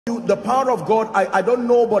The power of God, I don't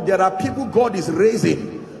know, but there are people God is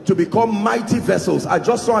raising to become mighty vessels. I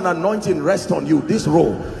just saw an anointing rest on you, this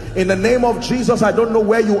role. In the name of Jesus, I don't know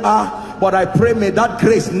where you are, but I pray may that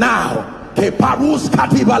grace now, let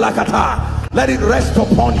it rest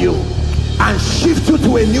upon you and shift you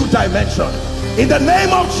to a new dimension. In the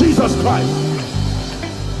name of Jesus Christ.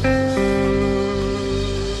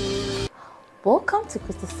 Welcome to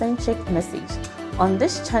Christocentric Message. On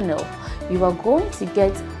this channel, you are going to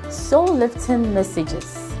get soul-lifting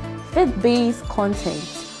messages, faith-based content,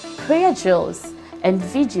 prayer drills, and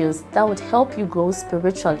videos that would help you grow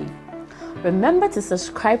spiritually. Remember to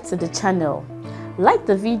subscribe to the channel, like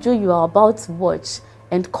the video you are about to watch,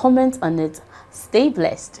 and comment on it. Stay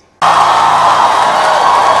blessed.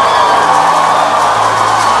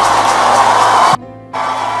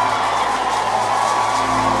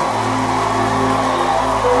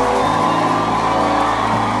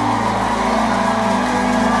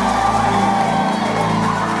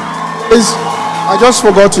 I just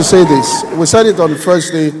forgot to say this. We said it on the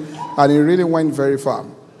first day and it really went very far.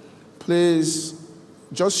 Please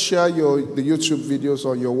just share the YouTube videos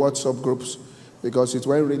on your WhatsApp groups, because it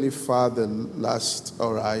went really far the last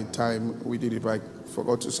time we did it. I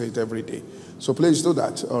forgot to say it every day. So please do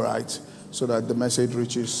that, all right, so that the message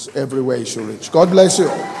reaches everywhere it should reach. God bless you.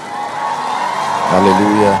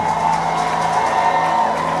 Hallelujah.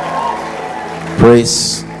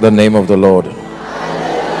 Praise the name of the Lord.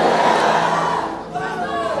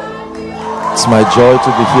 It's my joy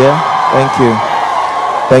to be here. Thank you.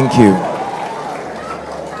 Thank you.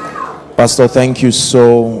 Pastor, thank you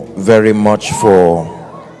so very much for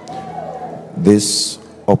this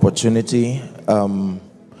opportunity.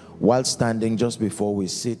 While standing just before we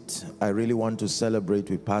sit, I really want to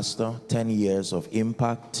celebrate with Pastor 10 years of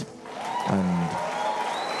impact. And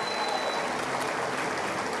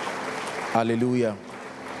hallelujah.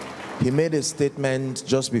 He made a statement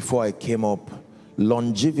just before I came up.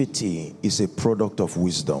 Longevity is a product of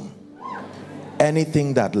wisdom.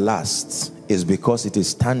 Anything that lasts is because it is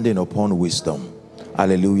standing upon wisdom.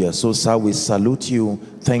 Hallelujah. So, sir, we salute you.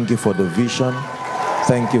 Thank you for the vision.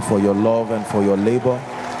 Thank you for your love and for your labor.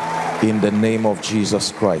 In the name of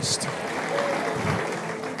Jesus Christ.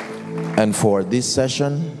 And for this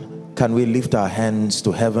session, can we lift our hands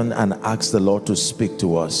to heaven and ask the Lord to speak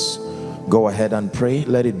to us? Go ahead and pray.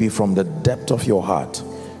 Let it be from the depth of your heart.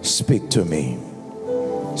 Speak to me.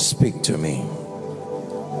 Speak to me.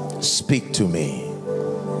 Speak to me.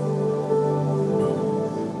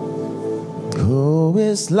 Who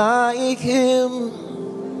is like him,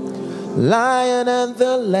 Lion and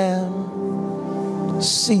the Lamb,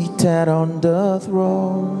 seated on the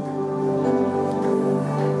throne?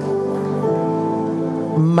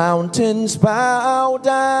 Mountains bow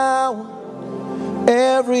down,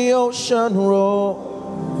 every ocean roar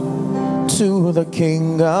to the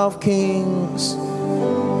King of Kings.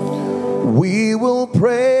 We will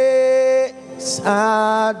praise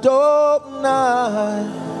Adonai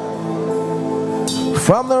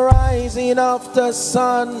from the rising of the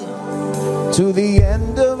sun to the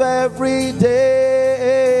end of every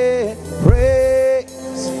day.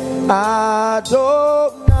 Praise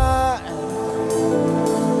Adonai.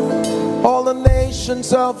 All the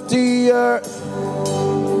nations of the earth,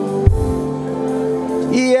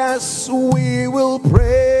 yes, we will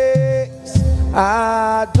praise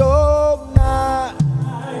Adonai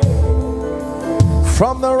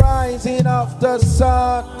from the rising of the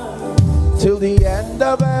sun till the end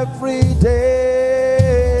of every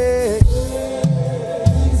day.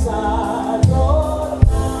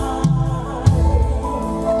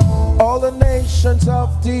 All the nations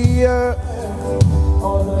of the earth,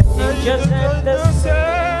 all the nations and the saints.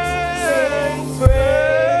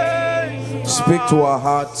 Speak to our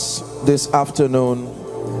hearts this afternoon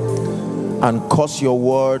and cause your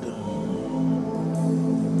word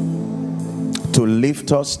to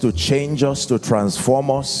lift us, to change us, to transform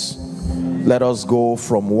us. Let us go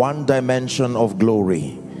from one dimension of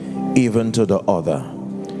glory even to the other.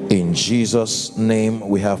 In Jesus' name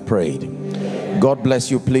we have prayed. God bless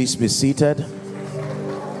you. Please be seated.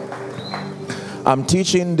 I'm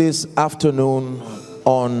teaching this afternoon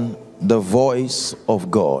on the voice of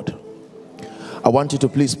God. I want you to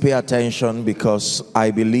please pay attention, because I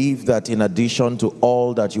believe that in addition to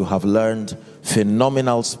all that you have learned,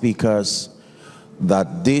 phenomenal speakers,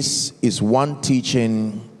 that this is one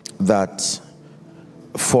teaching that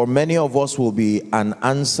for many of us will be an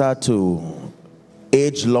answer to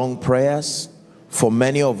age-long prayers. For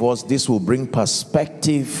many of us, this will bring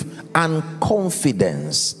perspective and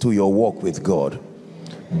confidence to your walk with God.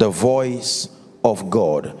 The voice of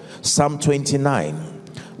God. Psalm 29.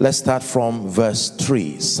 Let's start from verse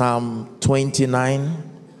 3. Psalm 29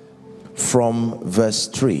 from verse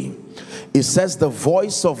 3. It says, the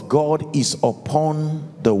voice of God is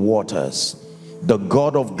upon the waters. The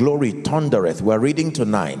God of glory thundereth. We're reading to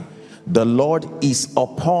 9. The Lord is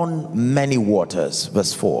upon many waters.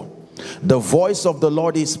 Verse 4. The voice of the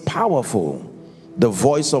Lord is powerful. The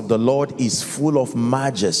voice of the Lord is full of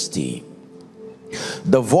majesty.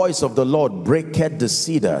 The voice of the Lord breaketh the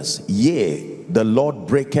cedars. Yea, the Lord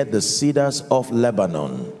breaketh the cedars of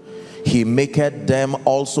Lebanon. He maketh them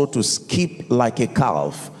also to skip like a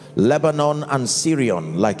calf, Lebanon and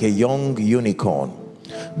Syrian like a young unicorn.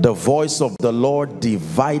 The voice of the Lord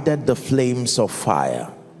divided the flames of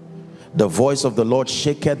fire. The voice of the Lord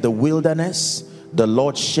shaketh the wilderness. The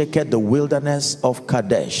Lord shaketh the wilderness of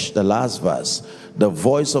Kadesh. The last verse. The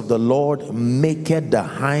voice of the Lord maketh the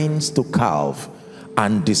hinds to calve,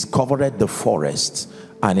 and discovereth the forest,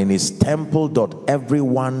 and in his temple doth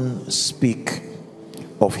everyone speak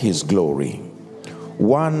of his glory.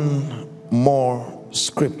 One more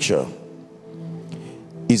scripture.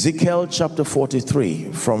 Ezekiel chapter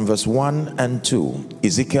 43 from verse 1 and 2.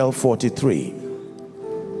 Ezekiel 43.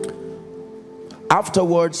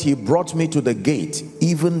 Afterwards he brought me to the gate,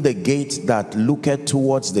 even the gate that looketh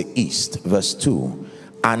towards the east. Verse 2.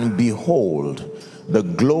 And behold, the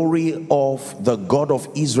glory of the God of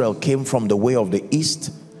Israel came from the way of the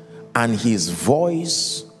east, and his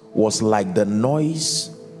voice was like the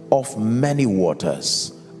noise of many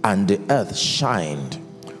waters, and the earth shined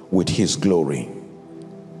with his glory.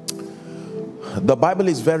 The Bible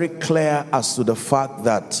is very clear as to the fact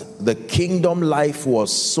that the kingdom life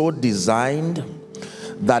was so designed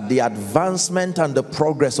that the advancement and the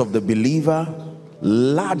progress of the believer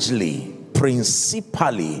largely,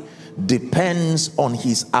 principally, depends on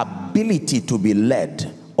his ability to be led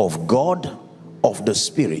of God, of the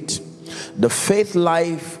Spirit. The faith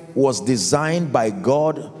life was designed by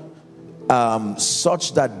God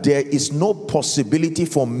such that there is no possibility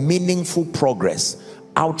for meaningful progress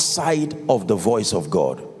outside of the voice of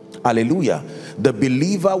God. Hallelujah. The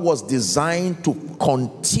believer was designed to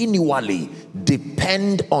continually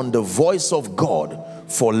depend on the voice of God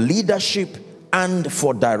for leadership and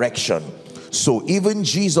for direction. So even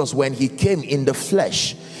Jesus, when he came in the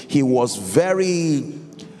flesh, he was very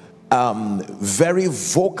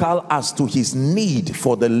vocal as to his need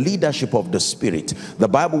for the leadership of the Spirit. The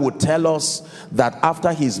Bible would tell us that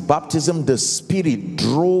after his baptism, the Spirit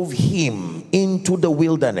drove him into the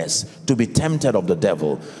wilderness to be tempted of the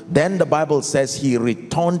devil. Then the Bible says he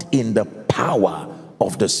returned in the power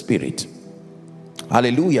of the Spirit.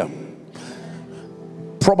 Hallelujah.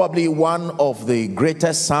 Probably one of the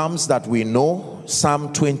greatest psalms that we know,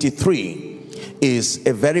 Psalm 23, is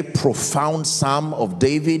a very profound psalm of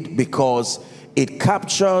David, because it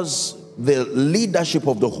captures the leadership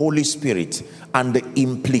of the Holy Spirit and the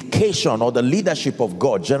implication, or the leadership of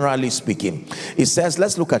God, generally speaking. It says,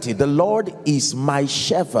 let's look at it. The Lord is my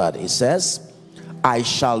shepherd. It says, I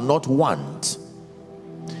shall not want.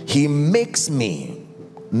 He makes me.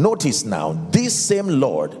 Notice now, this same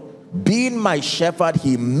Lord, being my shepherd,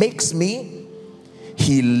 he makes me,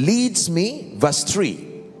 he leads me. Verse 3.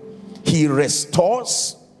 He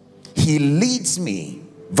restores, he leads me.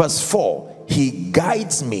 Verse 4. He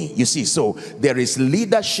guides me. You see, so there is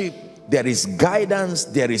leadership, there is guidance,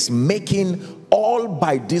 there is making, all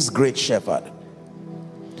by this great shepherd.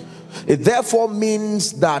 It therefore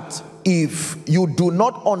means that if you do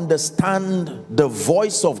not understand the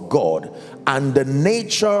voice of God and the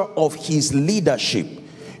nature of his leadership,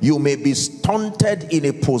 you may be stunted in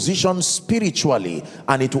a position spiritually,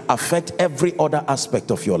 and it will affect every other aspect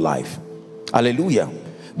of your life. Hallelujah.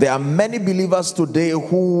 There are many believers today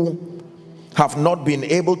who have not been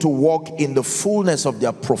able to walk in the fullness of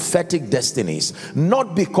their prophetic destinies,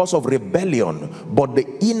 not because of rebellion, but the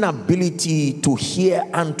inability to hear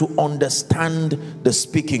and to understand the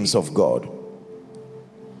speakings of God.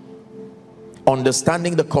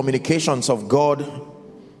 Understanding the communications of God,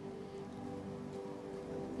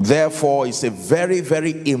 therefore, is a very,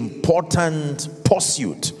 very important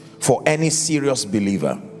pursuit for any serious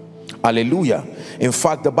believer. Hallelujah. In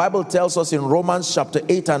fact, the Bible tells us in Romans chapter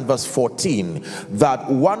 8 and verse 14 that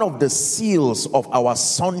one of the seals of our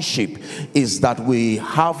sonship is that we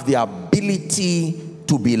have the ability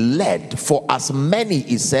to be led. For as many,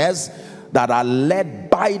 it says, that are led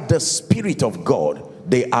by the Spirit of God,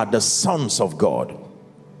 they are the sons of God.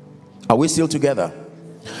 Are we still together?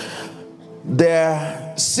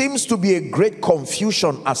 There seems to be a great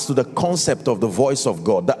confusion as to the concept of the voice of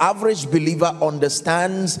God. The average believer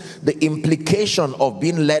understands the implication of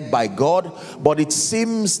being led by God, but it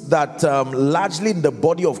seems that largely in the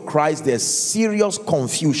body of Christ there's serious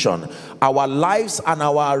confusion. Our lives and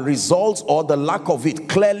our results, or the lack of it,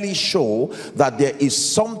 clearly show that there is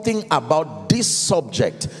something about this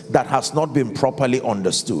subject that has not been properly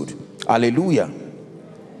understood. Hallelujah.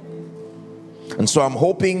 And so I'm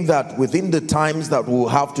hoping that within the times that we'll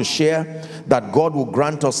have to share, that God will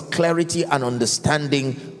grant us clarity and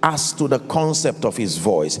understanding as to the concept of his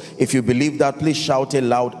voice. If you believe that, please shout a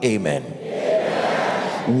loud amen.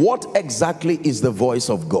 Amen. What exactly is the voice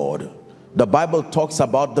of God? The Bible talks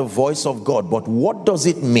about the voice of God, but what does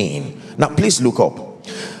it mean? Now please look up.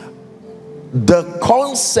 The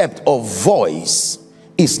concept of voice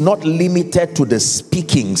is not limited to the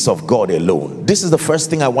speakings of God alone. This is the first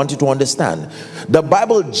thing I want you to understand. The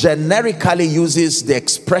Bible generically uses the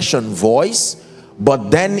expression voice,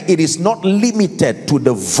 but then it is not limited to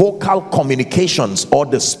the vocal communications or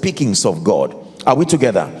the speakings of God. Are we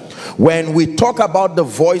together? When we talk about the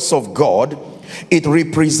voice of God, it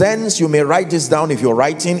represents, you may write this down if you're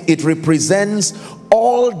writing, it represents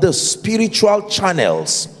all the spiritual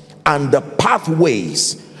channels and the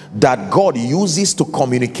pathways that God uses to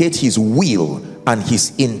communicate his will and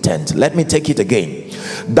his intent. Let me take it again.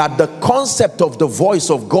 That the concept of the voice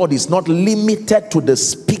of God is not limited to the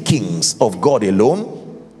speakings of God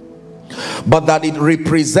alone, but that it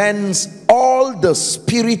represents all the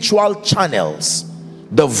spiritual channels.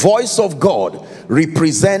 The voice of God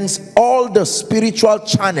represents all the spiritual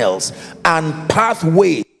channels and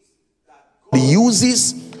pathways that God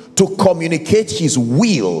uses to communicate his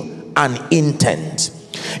will and intent.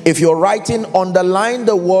 If you're writing, underline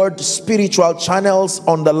the word spiritual channels,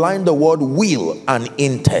 underline the word will and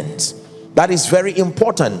intent. That is very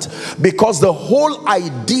important, because the whole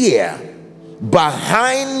idea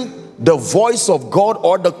behind the voice of God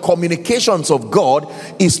or the communications of God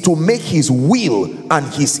is to make his will and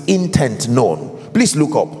his intent known. Please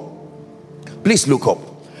look up. Please look up.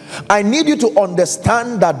 I need you to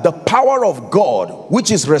understand that the power of God,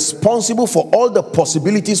 which is responsible for all the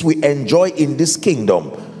possibilities we enjoy in this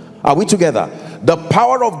kingdom, are we together? The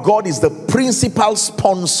power of God is the principal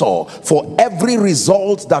sponsor for every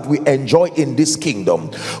result that we enjoy in this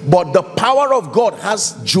kingdom. But the power of God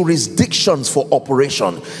has jurisdictions for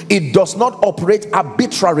operation. It does not operate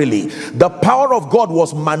arbitrarily. The power of God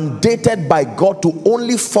was mandated by God to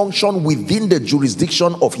only function within the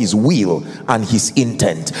jurisdiction of his will and his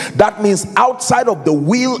intent. That means outside of the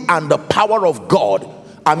will and the power of God,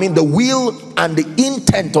 the will and the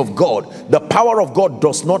intent of God, the power of God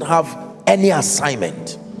does not have any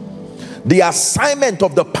assignment. The assignment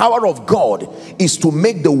of the power of God is to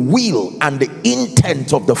make the will and the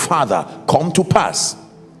intent of the Father come to pass.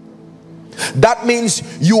 That means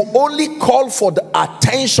you only call for the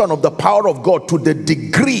attention of the power of God to the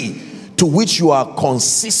degree to which you are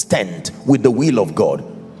consistent with the will of God.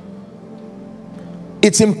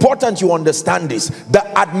 It's important you understand this. The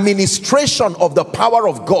administration of the power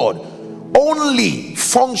of God only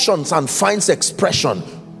functions and finds expression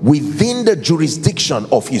within the jurisdiction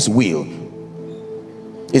of his will.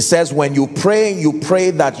 It says when you pray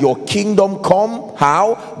that your kingdom come.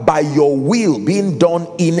 How? By your will being done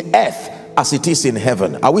in earth as it is in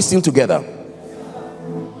heaven. Are we still together?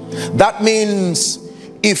 That means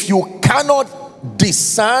if you cannot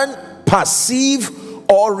discern, perceive,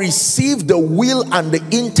 or receive the will and the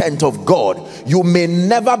intent of God, you may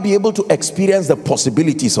never be able to experience the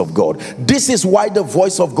possibilities of God. This is why the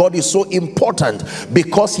voice of God is so important,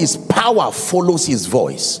 because his power follows his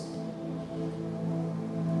voice.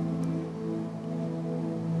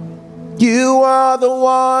 You are the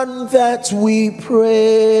one that we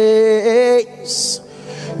praise.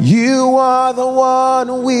 You are the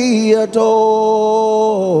one we adore.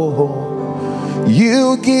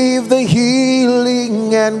 You give the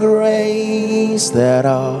healing and grace that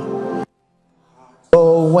our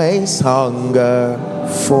always hunger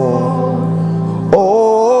for.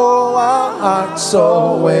 Oh, our hearts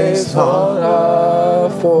always hunger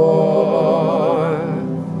for.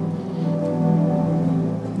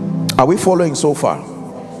 Are we following so far?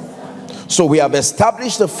 So we have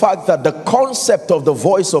established the fact that the concept of the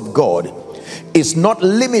voice of God is not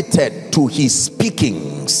limited to his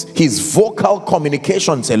speakings, his vocal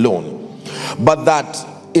communications alone, but that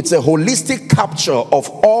it's a holistic capture of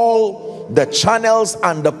all the channels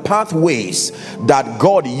and the pathways that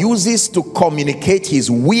God uses to communicate his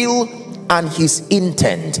will and his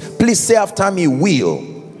intent. Please say after me, will.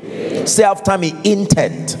 Say after me,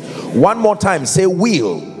 intent. One more time, say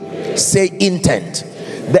will. Say intent.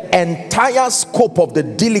 The entire scope of the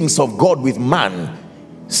dealings of God with man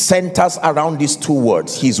centers around these two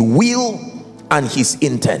words: his will and his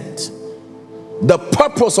intent. The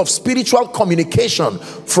purpose of spiritual communication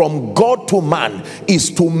from God to man is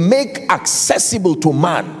to make accessible to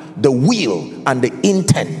man the will and the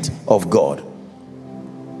intent of God.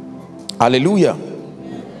 Hallelujah.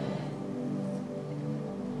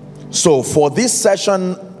 So for this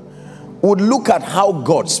session, we'll look at how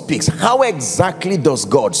God speaks. How exactly does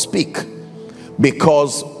God speak?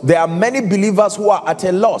 Because there are many believers who are at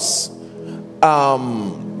a loss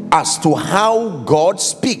as to how God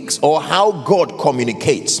speaks or how God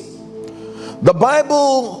communicates. The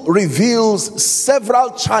Bible reveals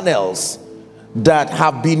several channels that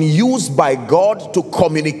have been used by God to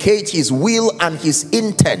communicate his will and his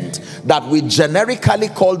intent, that we generically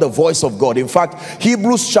call the voice of God. In fact,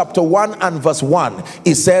 Hebrews chapter 1 and verse 1,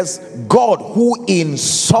 it says, God who in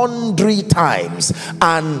sundry times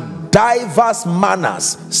and diverse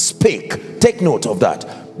manners spake. Take note of that.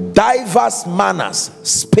 Diverse manners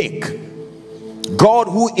spake. God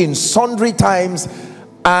who in sundry times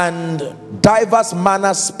and diverse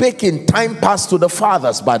manners spake in time past to the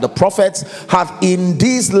fathers by the prophets, hath in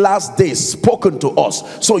these last days spoken to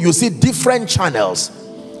us. So you see different channels.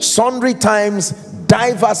 Sundry times,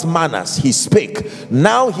 diverse manners he spake.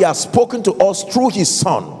 Now he has spoken to us through his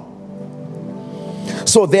son.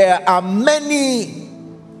 So there are many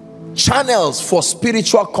channels for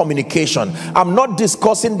spiritual communication. I'm not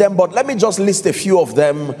discussing them, but let me just list a few of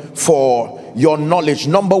them for your knowledge.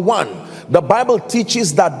 Number one, the Bible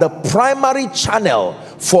teaches that the primary channel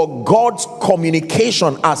for God's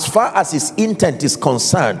communication as far as his intent is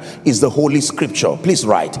concerned is the Holy Scripture. Please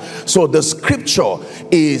write. So the Scripture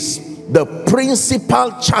is the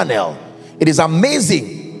principal channel. It is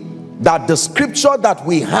amazing that the Scripture that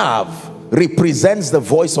we have represents the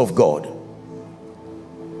voice of God.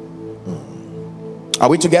 Are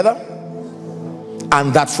we together?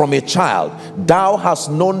 And that from a child thou hast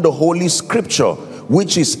known the Holy Scripture,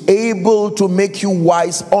 which is able to make you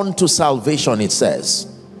wise unto salvation, it says.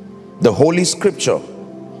 The Holy Scripture.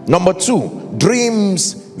 Number two,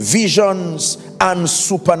 dreams, visions, and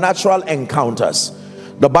supernatural encounters.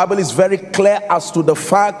 The Bible is very clear as to the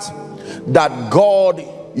fact that God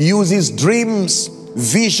uses dreams,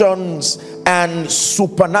 visions, and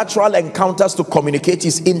supernatural encounters to communicate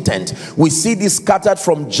his intent. We see this scattered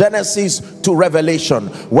from Genesis to Revelation,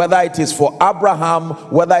 whether it is for Abraham,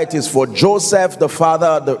 whether it is for Joseph, the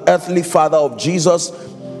father, the earthly father of Jesus,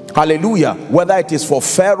 hallelujah, whether it is for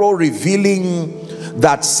Pharaoh revealing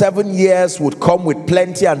that 7 years would come with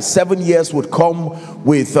plenty and 7 years would come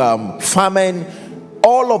with famine.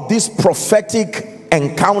 All of these prophetic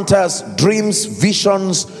encounters, dreams,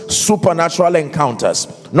 visions, supernatural encounters.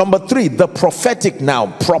 Number three, the prophetic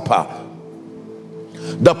now proper.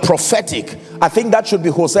 The prophetic, I think that should be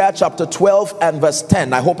Hosea chapter 12 and verse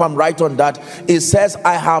 10. I hope I'm right on that. It says,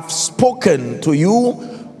 I have spoken to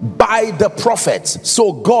you by the prophets.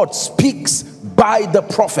 So God speaks by the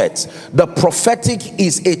prophets. The prophetic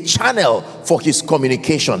is a channel for his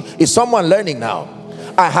communication. Is someone learning now?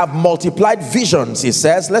 I have multiplied visions, he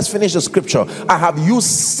says. Let's finish the scripture. I have used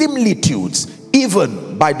similitudes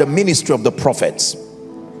even by the ministry of the prophets.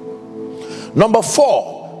 Number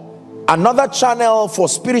four, another channel for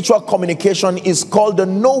spiritual communication is called the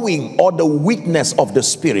knowing or the witness of the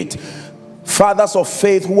Spirit. Fathers of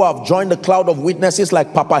faith who have joined the cloud of witnesses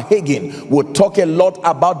like Papa Hagin would talk a lot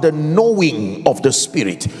about the knowing of the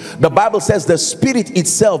Spirit. The Bible says the Spirit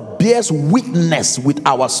itself bears witness with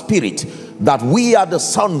our spirit that we are the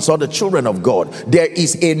sons or the children of God. There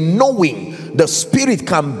is a knowing. The Spirit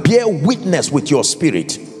can bear witness with your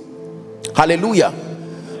spirit. Hallelujah.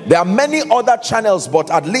 There are many other channels, but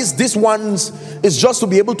at least this one's is just to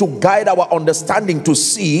be able to guide our understanding to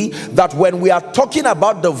see that when we are talking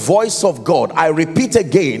about the voice of God, I repeat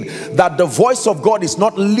again that the voice of God is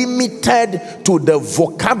not limited to the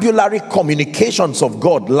vocabulary communications of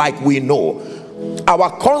God like we know. Our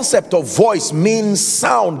concept of voice means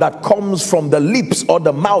sound that comes from the lips or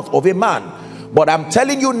the mouth of a man. But I'm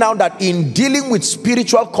telling you now that in dealing with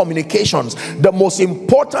spiritual communications, the most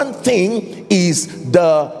important thing is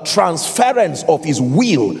the transference of his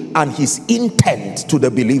will and his intent to the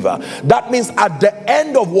believer. That means at the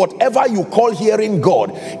end of whatever you call hearing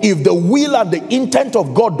God, if the will and the intent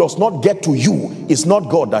of God does not get to you, it's not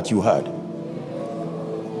God that you heard.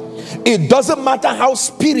 It doesn't matter how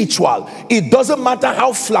spiritual, it doesn't matter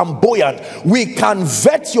how flamboyant. We can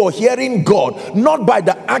vet your hearing God not by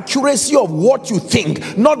the accuracy of what you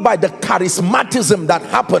think, not by the charismatism that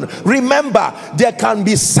happened. Remember, there can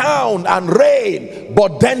be sound and rain,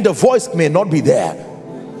 but then the voice may not be there.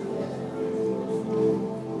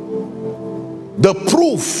 The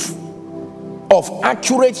proof of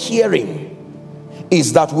accurate hearing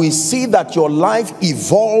is that we see that your life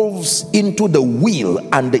evolves into the will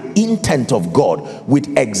and the intent of God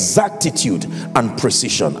with exactitude and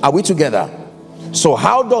precision. Are we together? So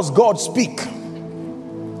how does God speak?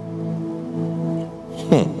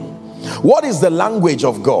 What is the language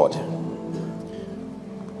of God?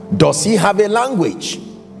 Does he have a language?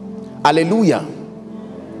 Hallelujah.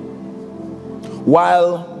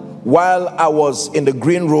 While I was in the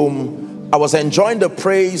green room, I was enjoying the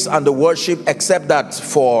praise and the worship, except that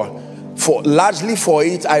largely for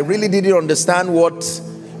it, I really didn't understand what,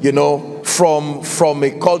 you know, from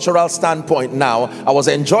a cultural standpoint. Now I was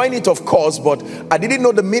enjoying it, of course, but I didn't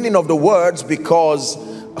know the meaning of the words, because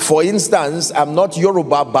for instance, I'm not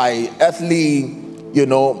Yoruba by earthly, you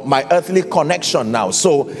know, my earthly connection now.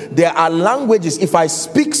 So there are languages. If I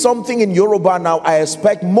speak something in Yoruba now, I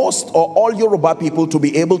expect most or all Yoruba people to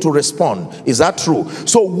be able to respond. Is that true?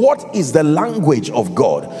 So what is the language of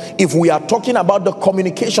God? If we are talking about the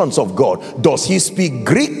communications of God, does he speak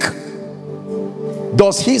Greek?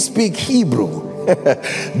 Does he speak Hebrew?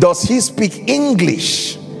 Does he speak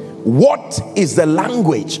English? What is the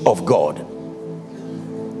language of God?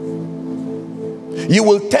 You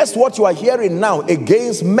will test what you are hearing now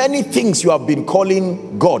against many things you have been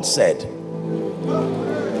calling God said.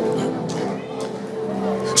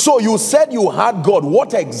 So you said you heard God.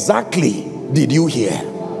 What exactly did you hear?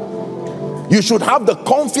 You should have the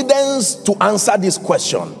confidence to answer this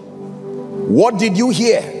question. What did you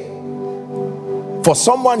hear? For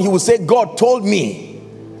someone, he will say, God told me,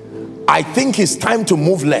 I think it's time to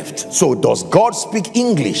move left. So does God speak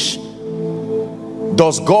English?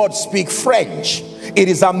 Does God speak French? It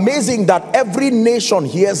is amazing that every nation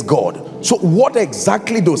hears God. So what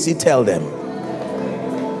exactly does he tell them?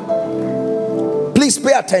 Please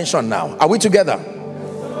pay attention now. Are we together?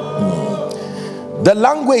 The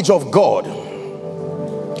language of God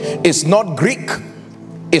is not Greek,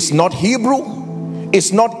 it's not Hebrew,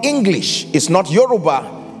 it's not English, it's not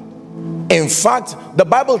Yoruba. In fact, the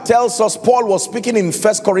Bible tells us, Paul was speaking in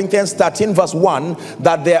 1 Corinthians 13 verse 1,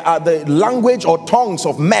 that there are the language or tongues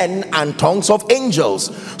of men and tongues of angels.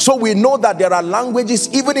 So we know that there are languages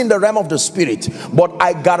even in the realm of the spirit. But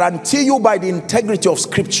I guarantee you by the integrity of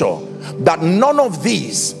scripture that none of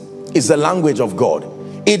these is the language of God.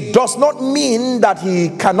 It does not mean that he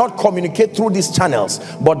cannot communicate through these channels,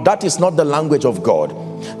 but that is not the language of God.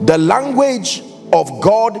 The language of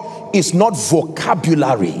God is not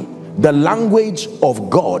vocabulary. The language of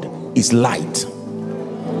God is light.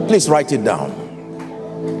 Please write it down.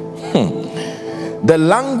 The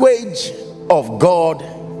language of God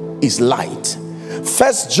is light.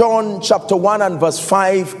 1 John chapter 1 and verse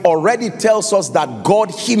 5 already tells us that God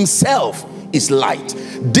himself is light.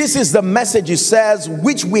 This is the message, it says,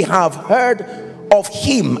 which we have heard of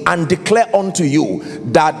him and declare unto you,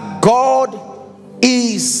 that God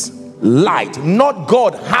is light. Not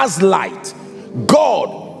God has light.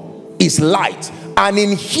 God is light, and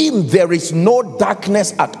in him there is no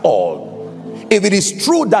darkness at all. If it is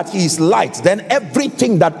true that he is light, then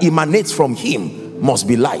everything that emanates from him must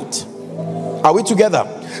be light. Are we together?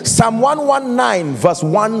 Psalm 119 verse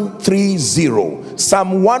 130.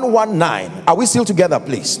 Psalm 119. Are we still together,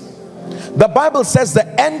 please? The Bible says,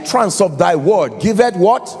 the entrance of thy word giveth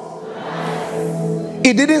what?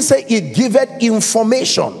 It didn't say it giveth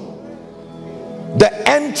information. The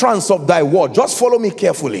entrance of thy word, just follow me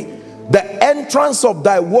carefully. The entrance of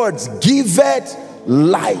thy words giveth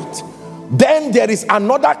light. Then there is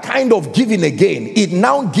another kind of giving again. It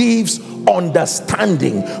now gives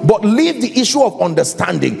understanding. But leave the issue of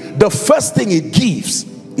understanding. The first thing it gives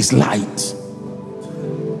is light.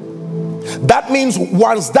 That means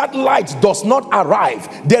once that light does not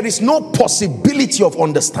arrive, there is no possibility of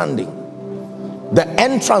understanding. The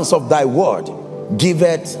entrance of thy word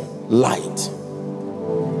giveth light.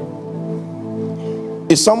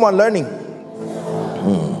 Is someone learning?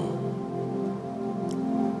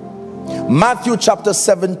 Matthew chapter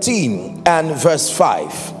 17 and verse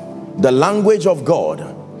 5. The language of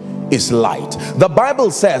God is light. The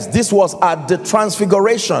Bible says this was at the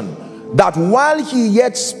transfiguration, that while he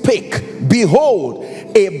yet spake, behold,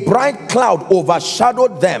 a bright cloud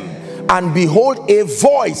overshadowed them, and behold, a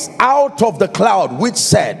voice out of the cloud which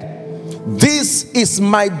said, this is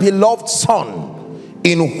my beloved son,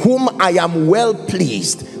 in whom I am well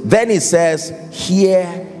pleased. Then he says,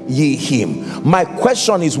 hear ye him. My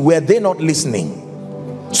question is, were they not listening?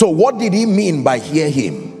 So what did he mean by hear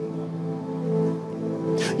him?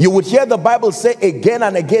 You would hear the Bible say again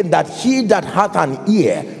and again that he that hath an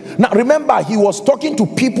ear, Now remember, he was talking to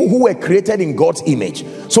people who were created in God's image.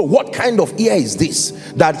 So what kind of ear is this?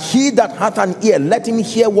 That he that hath an ear, let him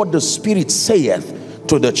hear what the Spirit saith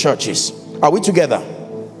to the churches. Are we together?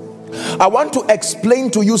 I want to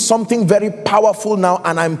explain to you something very powerful now,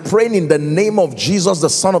 and I'm praying in the name of Jesus, the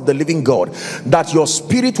Son of the living God, that your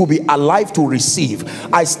spirit will be alive to receive.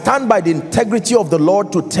 I stand by the integrity of the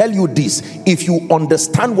Lord to tell you this: if you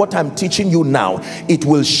understand what I'm teaching you now, it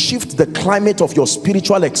will shift the climate of your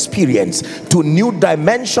spiritual experience to new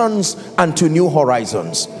dimensions and to new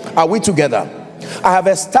horizons. Are we together? I have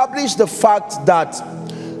established the fact that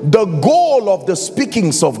the goal of the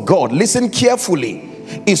speakings of God, listen carefully,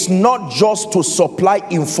 is not just to supply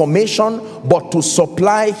information, but to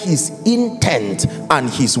supply his intent and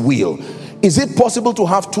his will. Is it possible to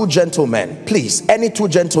have two gentlemen, please? Any two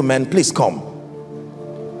gentlemen, please come.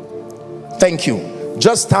 Thank you.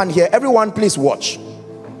 Just stand here. Everyone, please watch.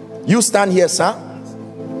 You stand here, sir.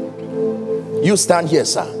 You stand here,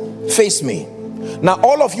 sir. Face me. Now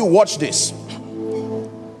all of you, watch this.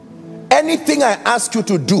 Anything I ask you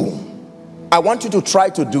to do, I want you to try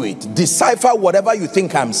to do it. Decipher whatever you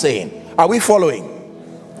think I'm saying. Are we following?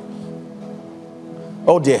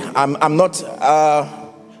 Oh dear, I'm not.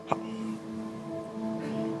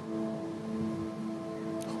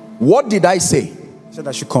 What did I say? You said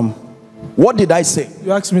I should come. What did I say?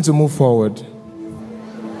 You asked me to move forward.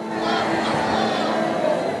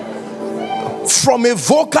 From a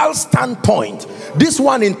vocal standpoint, this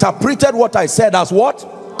one interpreted what I said as what?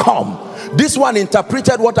 Come. This one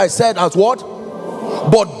interpreted what I said as what?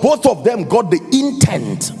 But both of them got the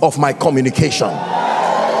intent of my communication.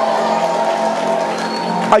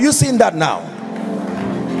 Are you seeing that now?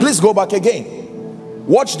 Please go back again.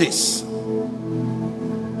 Watch this.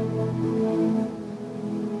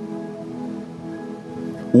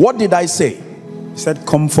 What did I say? You said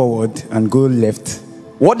come forward and go left.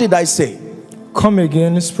 What did I say? Come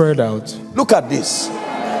again, spread out. Look at this.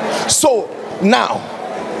 So now,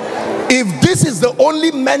 if this is the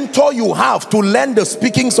only mentor you have to learn the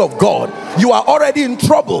speakings of God, you are already in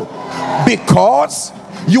trouble, because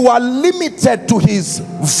you are limited to his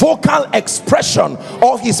vocal expression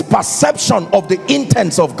or his perception of the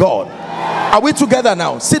intents of God. Are we together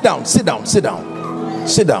now? Sit down, sit down, sit down,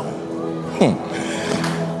 sit down.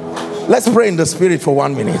 Let's pray in the spirit for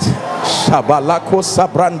 1 minute. Shabalako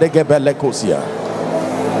sabrande gebelekosia.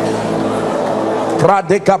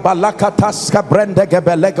 Pradeka balakataska brende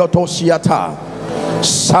gebelegotosiata.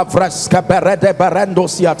 Savraska berede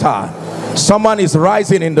berendosiata. Someone is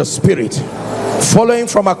rising in the spirit, following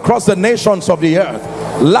from across the nations of the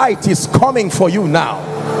earth. Light is coming for you now.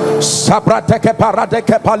 Sabrateke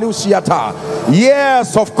paradeke palusiata.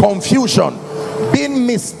 Years of confusion being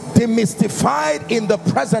demystified in the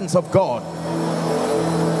presence of God.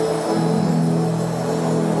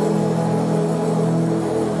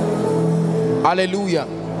 Hallelujah.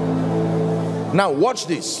 Now watch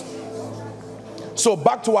this. So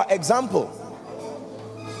back to our example.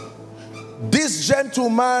 This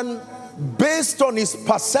gentleman, based on his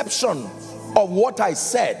perception of what I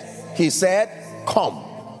said, he said, come.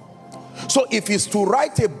 So if he's to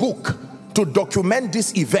write a book to document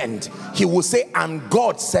this event, he will say, and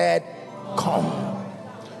God said, come.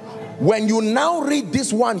 When you now read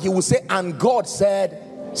this one, he will say, and God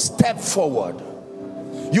said, step forward.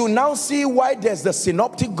 You now see why there's the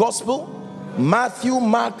synoptic gospel, Matthew,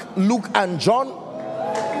 Mark, Luke, and John,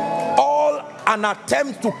 all an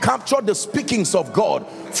attempt to capture the speakings of God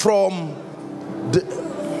from the...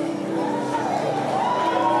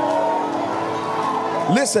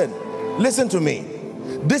 Listen to me.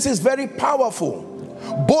 This is very powerful.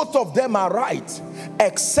 Both of them are right,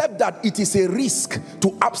 except that it is a risk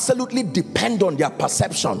to absolutely depend on their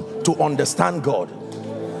perception to understand God.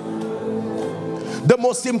 The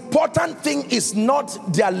most important thing is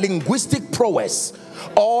not their linguistic prowess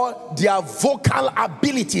or their vocal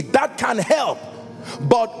ability. That can help,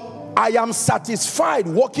 but I am satisfied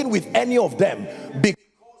working with any of them because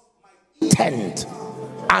my intent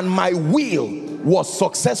and my will was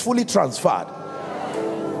successfully transferred.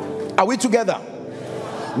 Are we together?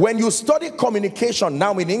 When you study communication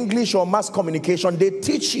now in English or mass communication, they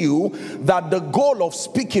teach you that the goal of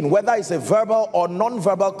speaking, whether it's a verbal or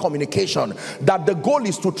non-verbal communication, that the goal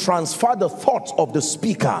is to transfer the thoughts of the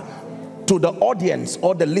speaker to the audience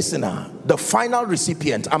or the listener, the final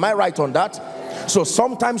recipient. Am I right on that? So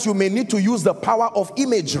sometimes you may need to use the power of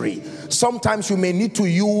imagery. Sometimes you may need to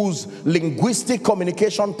use linguistic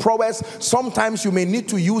communication prowess. Sometimes you may need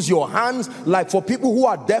to use your hands, like for people who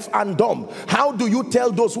are deaf and dumb. How do you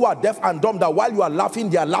tell those who are deaf and dumb that while you are laughing,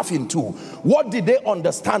 they are laughing too? What did they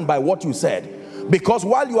understand by what you said? Because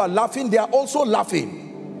while you are laughing, they are also laughing.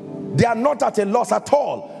 They are not at a loss at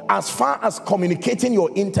all as far as communicating your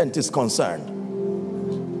intent is concerned.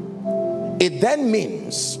 It then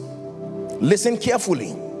means, listen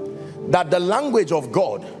carefully, that the language of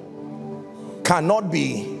God cannot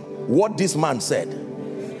be what this man said.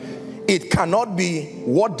 It cannot be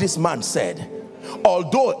what this man said,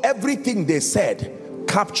 although everything they said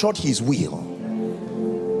captured his will.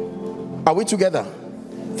 Are we together?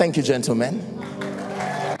 Thank you, gentlemen.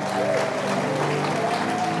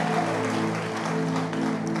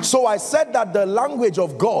 So I said that the language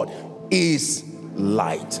of God is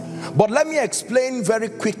light. But let me explain very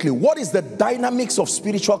quickly what is the dynamics of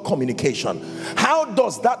spiritual communication. How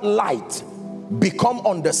does that light become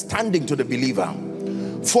understanding to the believer?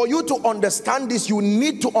 For you to understand this, you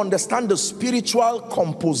need to understand the spiritual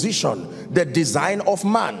composition, the design of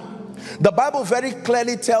man. The Bible very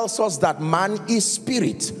clearly tells us that man is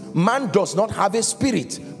spirit. Man does not have a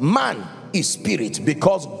spirit. Man is spirit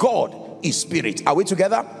because God is spirit. Are we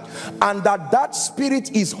together? And that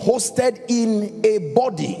spirit is hosted in a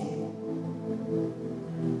body.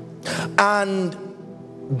 And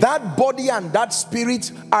that body and that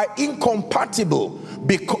spirit are incompatible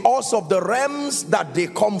because of the realms that they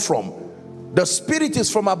come from. The spirit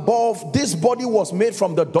is from above. This body was made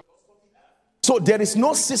from the dust. So there is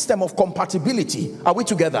no system of compatibility. Are we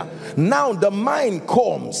together? Now the mind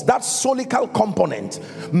comes, that solical component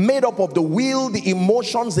made up of the will, the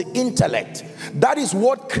emotions, the intellect. That is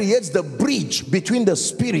what creates the bridge between the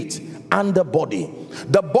spirit and the body.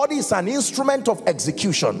 The body is an instrument of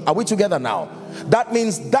execution. Are we together now? That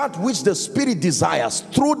means that which the spirit desires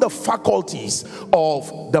through the faculties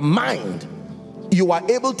of the mind, you are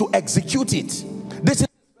able to execute it. This is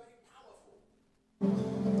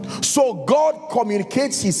so God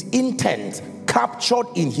communicates his intent captured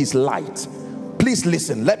in his light. Please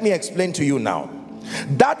listen, let me explain to you now.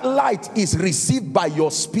 That light is received by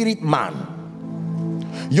your spirit man.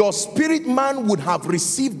 Your spirit man would have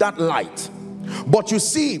received that light. But you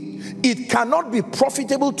see, it cannot be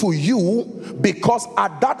profitable to you because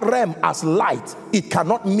at that realm as light, it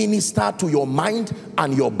cannot minister to your mind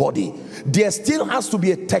and your body. There still has to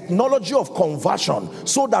be a technology of conversion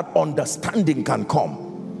so that understanding can come.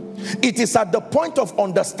 It is at the point of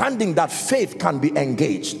understanding that faith can be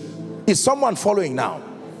engaged. Is someone following now?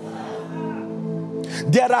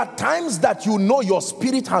 There are times that you know your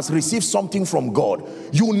spirit has received something from God.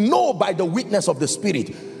 You know by the witness of the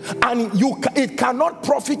spirit, and it cannot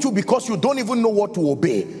profit you because you don't even know what to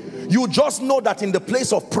obey. You just know that in the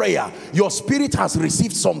place of prayer, your spirit has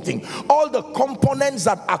received something. All the components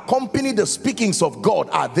that accompany the speakings of God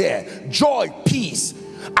are there. Joy, peace.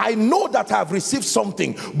 I know that I have received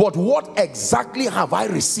something, but what exactly have I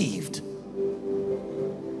received?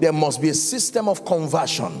 There must be a system of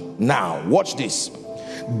conversion. Now, watch this.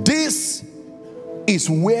 This is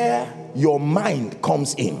where your mind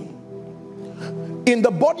comes in. In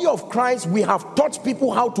the body of Christ, we have taught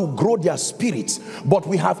people how to grow their spirits, but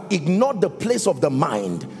we have ignored the place of the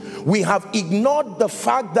mind. We have ignored the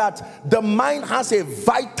fact that the mind has a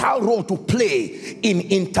vital role to play in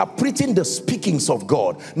interpreting the speakings of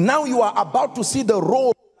God. Now you are about to see the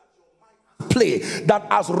role play, that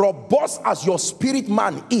as robust as your spirit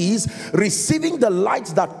man is, receiving the light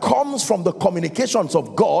that comes from the communications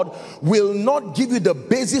of God will not give you the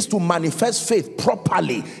basis to manifest faith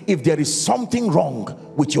properly if there is something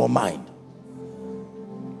wrong with your mind.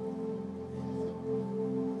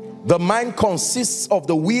 The mind consists of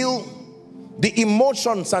the will, the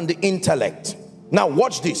emotions, and the intellect. Now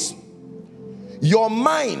watch this. Your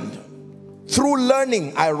mind, through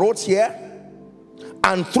learning, I wrote here,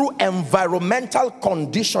 and through environmental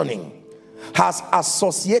conditioning, has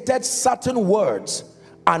associated certain words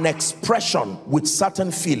and expression with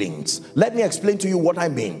certain feelings. Let me explain to you what I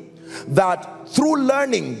mean. That through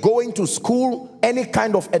learning, going to school, any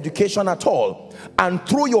kind of education at all, and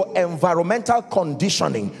through your environmental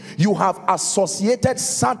conditioning, you have associated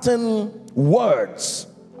certain words.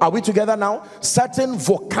 Are we together now? Certain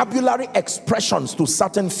vocabulary expressions to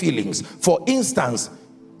certain feelings. For instance,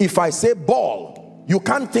 if I say ball, you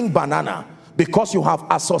can't think banana because you have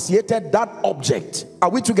associated that object. Are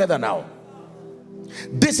we together now?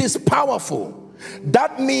 This is powerful.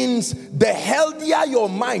 That means the healthier your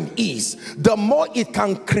mind is, the more it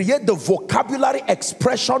can create the vocabulary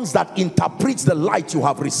expressions that interprets the light you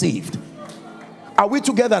have received. Are we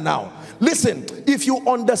together now? Listen, if you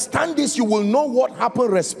understand this, you will know what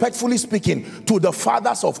happened, respectfully speaking, to the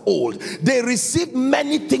fathers of old. They received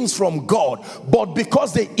many things from God, but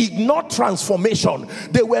because they ignored transformation,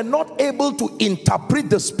 they were not able to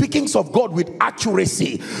interpret the speakings of God with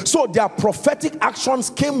accuracy. So their prophetic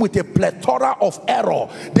actions came with a plethora of error.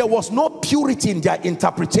 There was no purity in their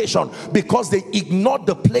interpretation because they ignored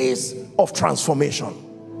the place of transformation.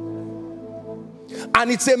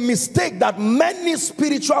 And it's a mistake that many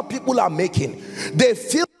spiritual people are making. They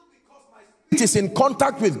feel because my spirit is in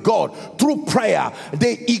contact with God through prayer,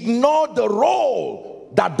 they ignore the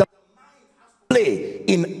role that the mind has to play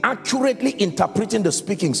in accurately interpreting the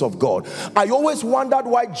speakings of God. I always wondered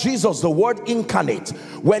why Jesus, the Word incarnate,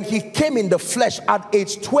 when he came in the flesh at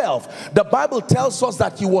age 12, the Bible tells us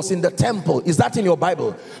that he was in the temple. Is that in your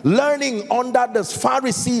Bible? Learning under the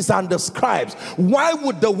Pharisees and the scribes. Why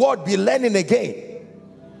would the Word be learning again?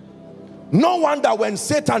 No wonder when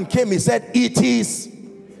Satan came, he said, it is.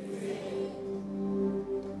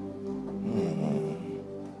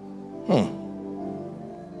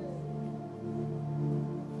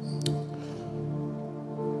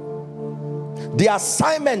 The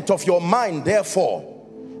assignment of your mind, therefore,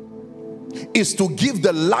 is to give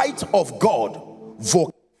the light of God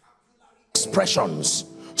vocabulary expressions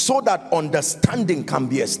so that understanding can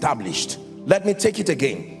be established. Let me take it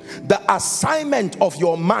again. The assignment of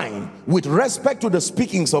your mind with respect to the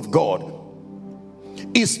speakings of God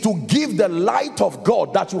is to give the light of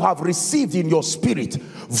God that you have received in your spirit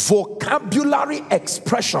vocabulary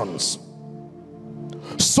expressions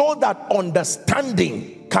so that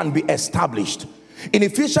understanding can be established. In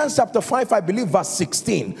Ephesians chapter 5, I believe verse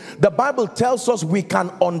 16, the Bible tells us we can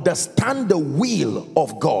understand the will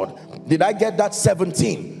of God. Did I get that?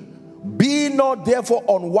 17. Be not therefore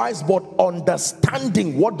unwise, but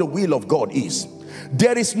understanding what the will of God is.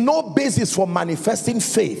 There is no basis for manifesting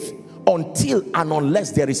faith until and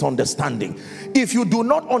unless there is understanding. If you do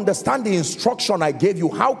not understand the instruction I gave you,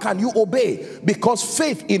 how can you obey? Because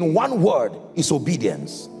faith in one word is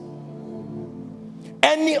obedience.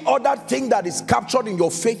 Any other thing that is captured in your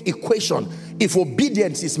faith equation, if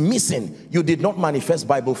obedience is missing, you did not manifest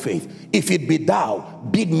Bible faith. If it be thou,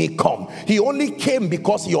 bid me come. He only came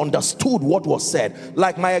because he understood what was said.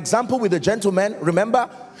 Like my example with the gentleman, remember?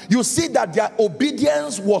 You see that their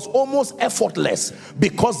obedience was almost effortless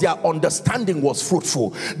because their understanding was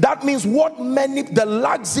fruitful. That means the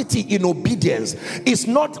laxity in obedience is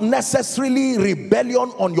not necessarily rebellion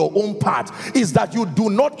on your own part. Is that you do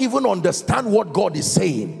not even understand what God is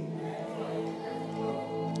saying.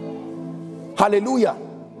 Hallelujah.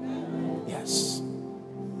 Yes.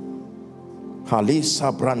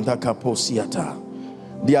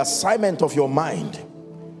 The assignment of your mind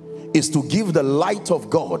is to give the light of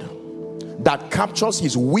God that captures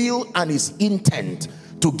his will and his intent,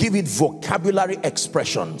 to give it vocabulary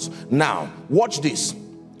expressions. Now, watch this.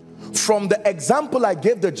 From the example I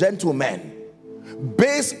gave the gentleman,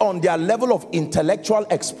 based on their level of intellectual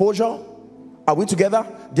exposure, are we together?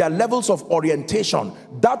 Their levels of orientation,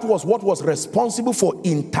 that was what was responsible for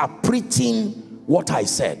interpreting what I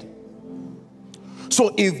said.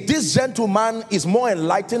 So if this gentleman is more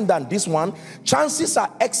enlightened than this one, chances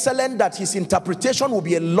are excellent that his interpretation will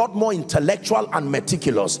be a lot more intellectual and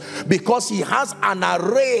meticulous because he has an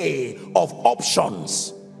array of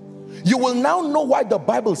options. You will now know why the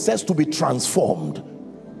Bible says to be transformed.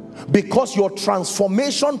 Because your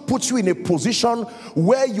transformation puts you in a position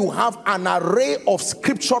where you have an array of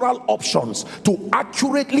scriptural options to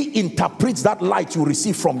accurately interpret that light you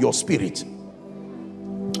receive from your spirit.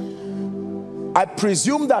 I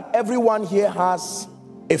presume that everyone here has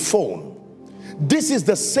a phone. This is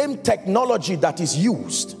the same technology that is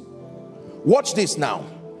used. Watch this now.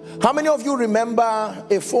 How many of you remember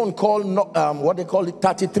a phone called, what they call it,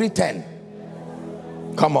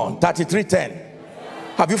 3310? Come on, 3310.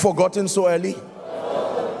 Have you forgotten so early?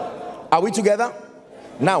 Are we together?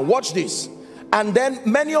 Now watch this. And then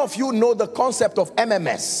many of you know the concept of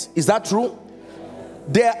MMS. Is that true?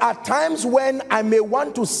 There are times when I may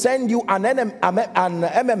want to send you an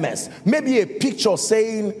MMS, maybe a picture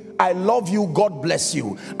saying, I love you, God bless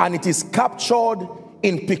you, and it is captured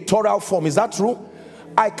in pictorial form. Is that true?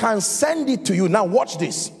 I can send it to you. Now watch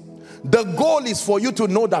this. The goal is for you to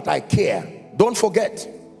know that I care. Don't forget.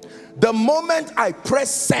 The moment I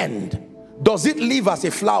press send, does it leave as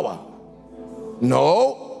a flower?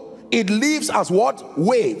 No. It leaves as what?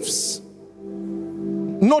 Waves.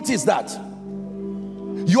 Notice that.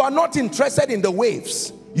 You are not interested in the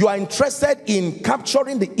waves. You are interested in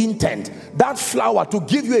capturing the intent, that flower, to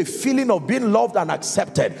give you a feeling of being loved and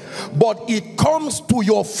accepted. But it comes to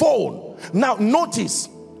your phone. Now notice,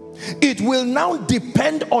 It will now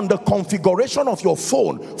depend on the configuration of your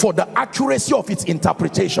phone for the accuracy of its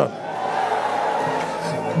interpretation.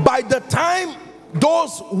 By the time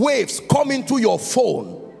those waves come into your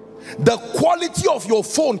phone, the quality of your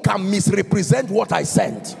phone can misrepresent what I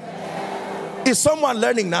sent. Is someone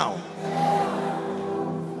learning now?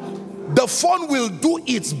 The phone will do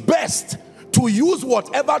its best to use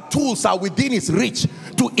whatever tools are within its reach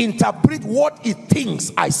to interpret what it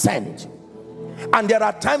thinks I sent. And there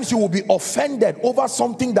are times you will be offended over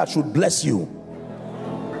something that should bless you.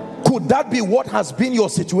 Could that be what has been your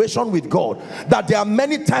situation with God? That there are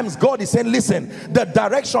many times God is saying, listen, the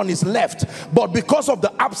direction is left, but because of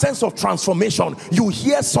the absence of transformation, you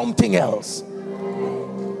hear something else.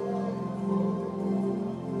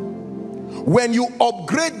 When you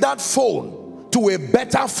upgrade that phone to a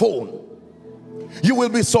better phone, you will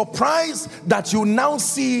be surprised that you now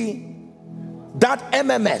see that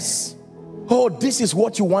MMS. Oh, this is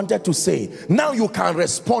what you wanted to say. Now you can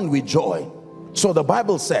respond with joy. So the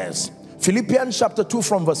Bible says, Philippians chapter 2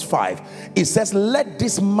 from verse 5, it says, let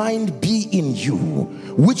this mind be in you,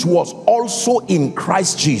 which was also in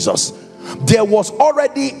Christ Jesus. There was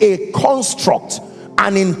already a construct,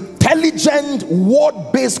 an intelligent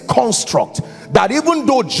word-based construct, that even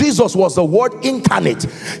though Jesus was the word incarnate,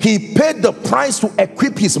 he paid the price to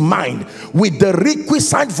equip his mind with the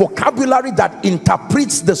requisite vocabulary that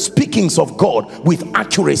interprets the speakings of God with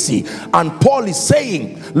accuracy. And Paul is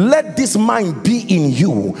saying, let this mind be in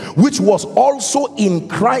you, which was also in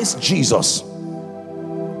Christ Jesus.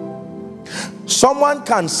 Someone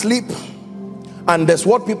can sleep, and there's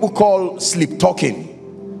what people call sleep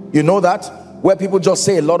talking. You know that? Where people just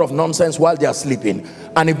say a lot of nonsense while they are sleeping,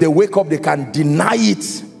 and if they wake up they can deny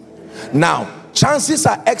it. Now chances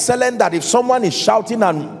are excellent that if someone is shouting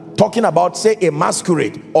and talking about, say, a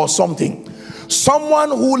masquerade or something, someone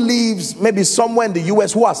who lives maybe somewhere in the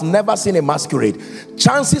US who has never seen a masquerade,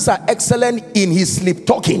 chances are excellent in his sleep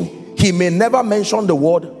talking he may never mention the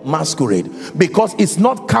word masquerade, because it's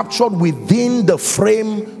not captured within the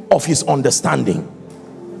frame of his understanding.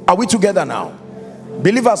 Are we together now?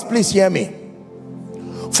 Believers, please hear me.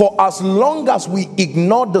 For as long as we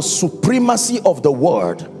ignore the supremacy of the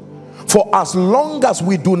word, for as long as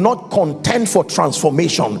we do not contend for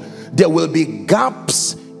transformation, there will be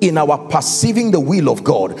gaps in our perceiving the will of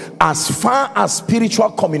God as far as spiritual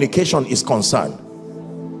communication is concerned.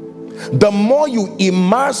 The more you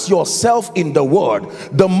immerse yourself in the word,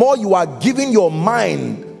 the more you are giving your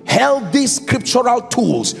mind healthy scriptural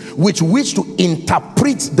tools with which to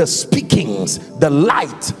interpret the speakings, the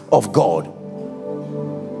light of God.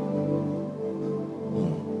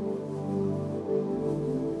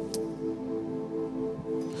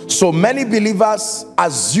 So many believers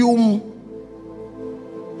assume.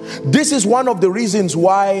 This is one of the reasons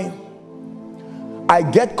why I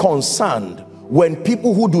get concerned when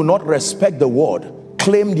people who do not respect the word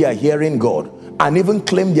claim they are hearing God and even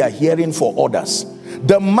claim they are hearing for others.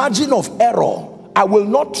 The margin of error, I will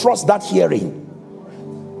not trust that hearing.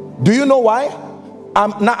 Do you know why?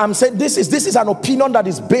 I'm saying this is an opinion that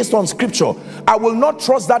is based on scripture. I will not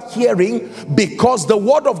trust that hearing because the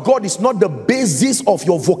word of God is not the basis of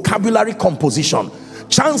your vocabulary composition.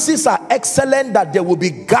 Chances are excellent that there will be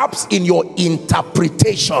gaps in your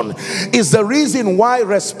interpretation. Is the reason why,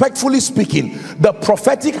 respectfully speaking, the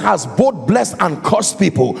prophetic has both blessed and cursed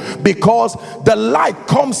people, because the light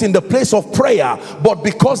comes in the place of prayer, but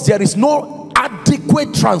because there is no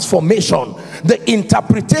adequate transformation, the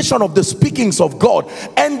interpretation of the speakings of God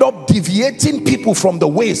end up deviating people from the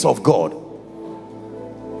ways of God.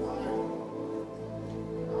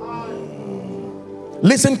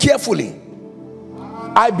 Listen carefully.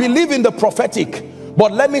 I believe in the prophetic,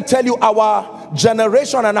 but let me tell you, our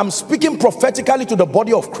generation, and I'm speaking prophetically to the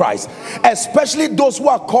body of Christ, especially those who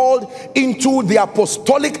are called into the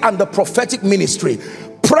apostolic and the prophetic ministry,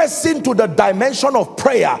 pressing to the dimension of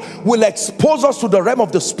prayer will expose us to the realm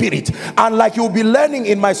of the spirit. And like you'll be learning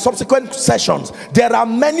in my subsequent sessions, there are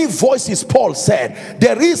many voices. Paul said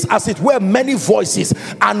there is, as it were, many voices,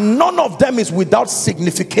 and none of them is without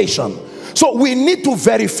signification. So we need to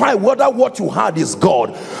verify whether what you heard is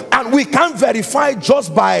God, and we can't verify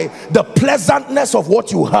just by the pleasantness of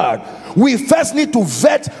what you heard. We first need to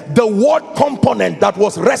vet the word component that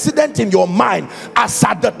was resident in your mind as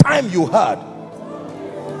at the time you heard.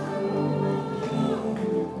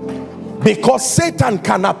 Because Satan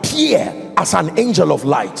can appear as an angel of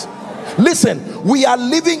light. Listen, we are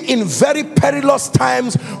living in very perilous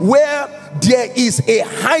times where there is a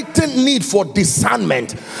heightened need for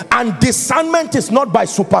discernment, and discernment is not by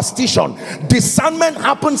superstition. Discernment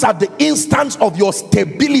happens at the instance of your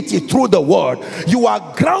stability through the word. You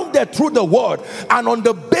are grounded through the word, and on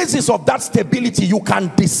the basis of that stability you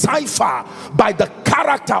can decipher by the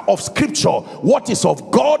character of scripture what is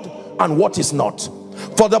of God and what is not.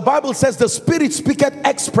 For the Bible says, the Spirit speaketh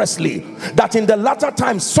expressly that in the latter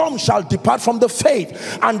times some shall depart from the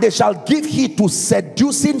faith, and they shall give heed to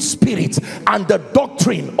seducing spirits and the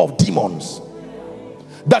doctrine of demons.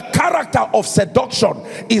 The character of seduction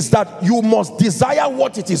is that you must desire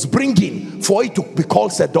what it is bringing for it to be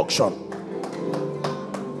called seduction.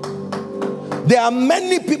 There are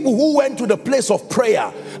many people who went to the place of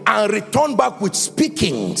prayer and returned back with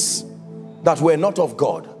speakings that were not of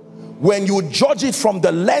God. When you judge it from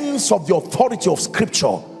the lens of the authority of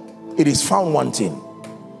scripture, it is found wanting.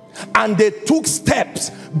 And they took steps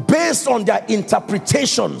based on their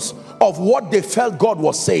interpretations of what they felt God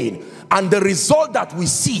was saying, and the result that we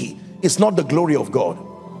see is not the glory of God.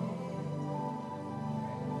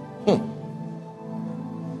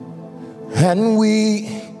 And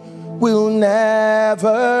we will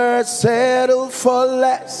never settle for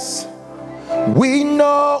less. We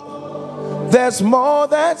know there's more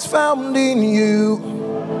that's found in you,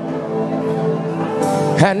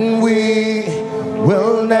 and we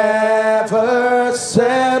will never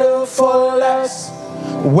settle for less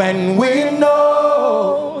when we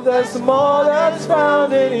know there's more that's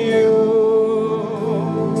found in you.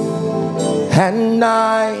 And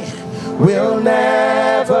I will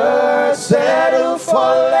never settle for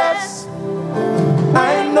less.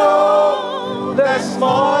 I know there's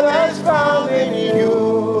more that's found in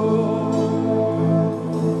you.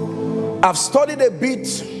 I've studied a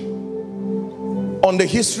bit on the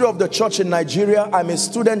history of the church in Nigeria. I'm a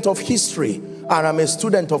student of history and I'm a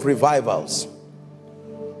student of revivals.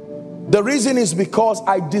 The reason is because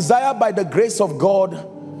I desire, by the grace of God,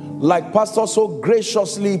 like Pastor so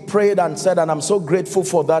graciously prayed and said, and I'm so grateful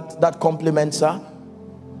for that compliment, sir.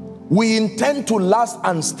 We intend to last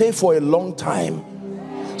and stay for a long time.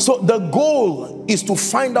 So the goal is to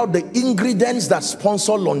find out the ingredients that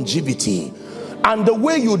sponsor longevity. And the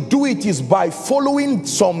way you do it is by following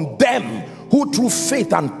them who through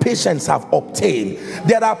faith and patience have obtained.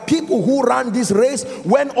 There are people who ran this race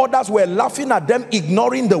when others were laughing at them,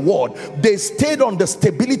 ignoring the word. They stayed on the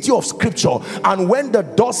stability of scripture, and when the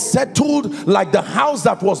dust settled like the house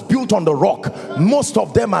that was built on the rock, most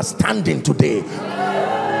of them are standing today.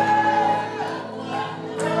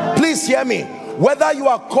 Please hear me. Whether you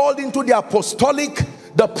are called into the apostolic,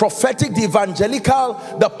 the prophetic, the evangelical,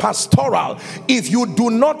 the pastoral, if you do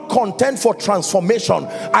not contend for transformation,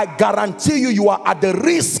 I guarantee you, you are at the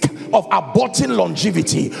risk of aborting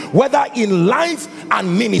longevity, whether in life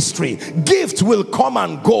and ministry. Gifts will come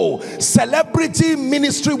and go. Celebrity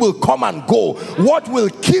ministry will come and go. What will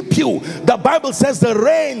keep you? The Bible says the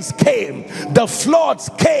rains came, the floods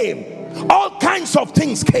came, all kinds of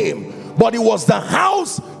things came. But it was the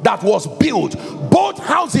house that was built. Both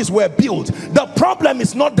houses were built. The problem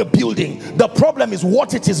is not the building. The problem is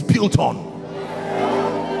what it is built on.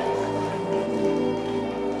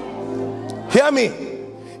 Hear me.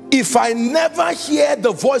 If I never hear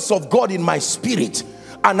the voice of God in my spirit,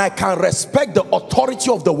 and I can respect the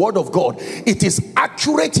authority of the word of God, it is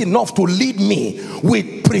accurate enough to lead me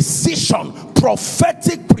with precision,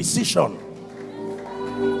 prophetic precision.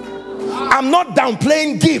 I'm not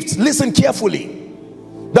downplaying gifts. Listen carefully.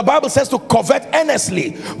 The Bible says to covet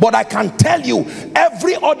earnestly, but I can tell you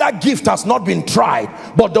every other gift has not been tried,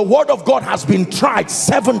 but the word of God has been tried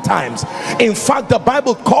 7 times. In fact, the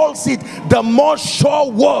Bible calls it the more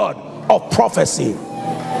sure word of prophecy.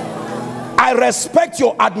 I respect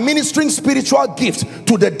your administering spiritual gift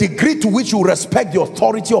to the degree to which you respect the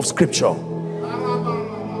authority of scripture.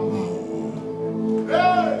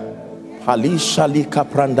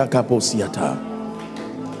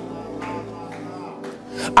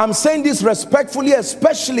 I'm saying this respectfully,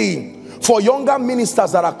 especially for younger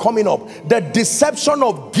ministers that are coming up. The deception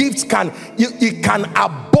of gifts can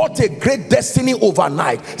abort a great destiny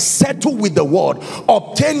overnight. Settle with the word.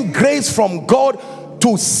 Obtain grace from God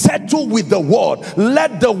to settle with the word.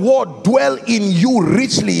 Let the word dwell in you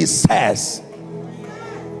richly, it says.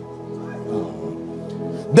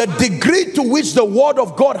 The degree to which the word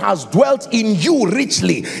of God has dwelt in you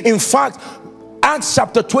richly. In fact, Acts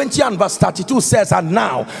chapter 20 and verse 32 says, and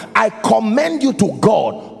now I commend you to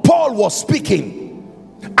God. Paul was speaking,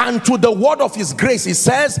 and to the word of his grace, he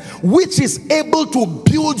says, which is able to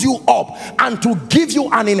build you up and to give you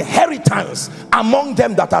an inheritance among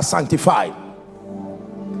them that are sanctified.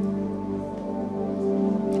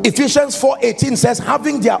 Ephesians 4:18 says,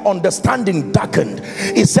 having their understanding darkened.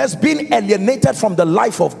 It says, being alienated from the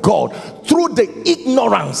life of God through the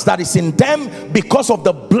ignorance that is in them because of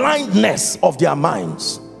the blindness of their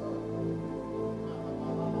minds.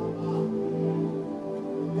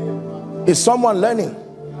 Is someone learning?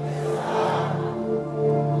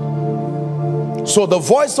 So the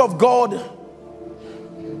voice of God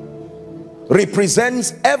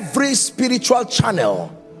represents every spiritual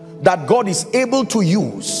channel that God is able to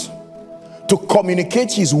use to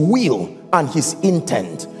communicate his will and his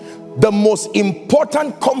intent. The most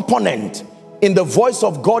important component in the voice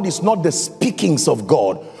of God is not the speakings of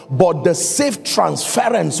God, but the safe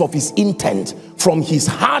transference of his intent from his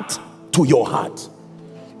heart to your heart.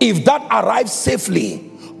 If that arrives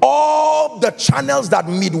safely, all the channels that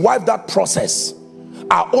midwife that process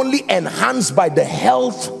are only enhanced by the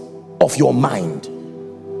health of your mind.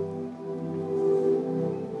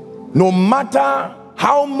 No matter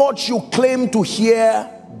how much you claim to hear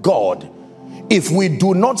God, if we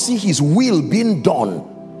do not see his will being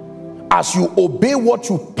done as you obey what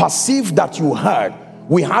you perceive that you heard,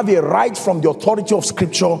 we have a right from the authority of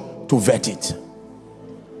scripture to vet it.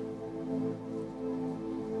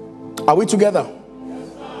 Are we together?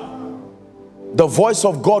 The voice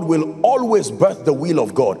of God will always birth the will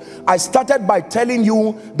of God. I started by telling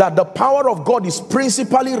you that the power of God is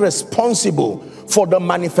principally responsible for the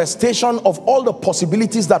manifestation of all the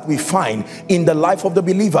possibilities that we find in the life of the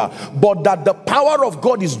believer, but that the power of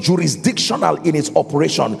God is jurisdictional in its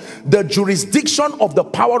operation. The jurisdiction of the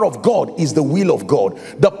power of God is the will of God.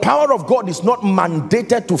 The power of God is not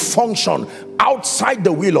mandated to function outside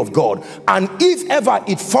the will of God, and if ever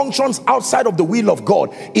it functions outside of the will of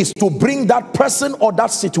God, is to bring that person or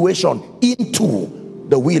that situation into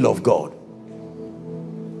the will of God.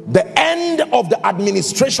 The end of the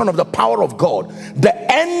administration of the power of God, the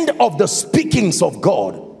end of the speakings of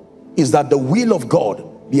God, is that the will of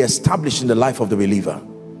God be established in the life of the believer.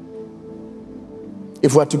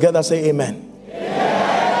 If we're together, say amen.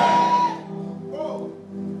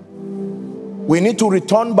 We need to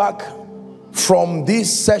return back from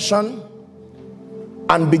this session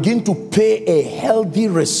and begin to pay a healthy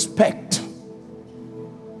respect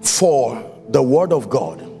for the word of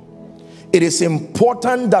God. It is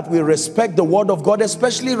important that we respect the word of God,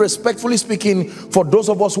 especially, respectfully speaking, for those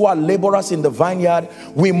of us who are laborers in the vineyard.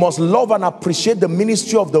 We must love and appreciate the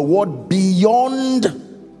ministry of the word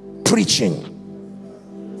beyond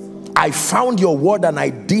preaching. I found your word and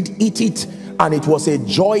I did eat it, and it was a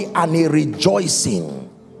joy and a rejoicing.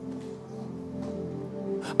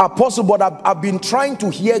 Apostle, but I've been trying to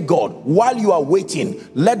hear God. While you are waiting,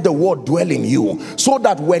 let the word dwell in you, so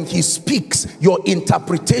that when he speaks, your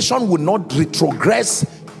interpretation will not retrogress.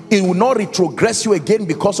 It will not retrogress you again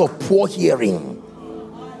because of poor hearing.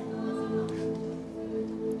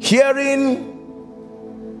 Hearing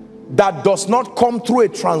that does not come through a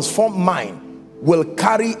transformed mind will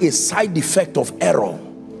carry a side effect of error,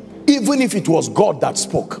 even if it was God that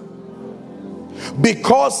spoke.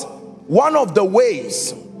 Because one of the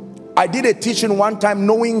ways, I did a teaching one time,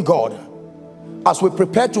 knowing God, as we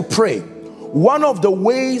prepare to pray. One of the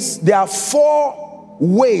ways, there are 4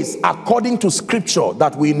 ways according to scripture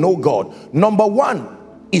that we know God. Number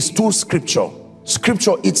 1 is through scripture,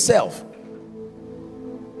 scripture itself.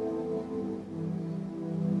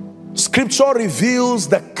 Scripture reveals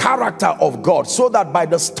the character of God, so that by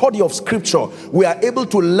the study of scripture we are able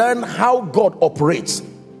to learn how God operates,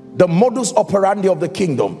 the modus operandi of the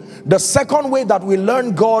kingdom. The second way that we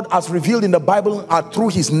learn God as revealed in the Bible are through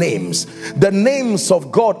his names. The names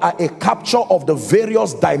of God are a capture of the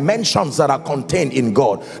various dimensions that are contained in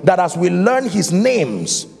God, that as we learn his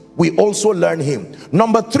names, we also learn him.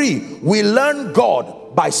 Number 3, we learn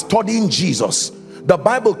God by studying Jesus. The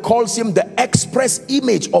Bible calls him the express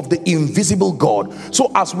image of the invisible God.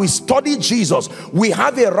 So as we study Jesus, we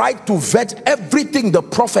have a right to vet everything the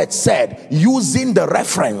prophet said using the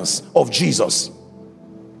reference of Jesus.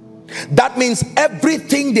 That means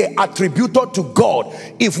everything they attributed to God,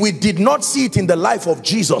 if we did not see it in the life of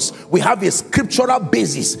Jesus, we have a scriptural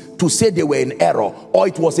basis to say they were in error, or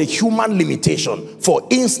it was a human limitation. For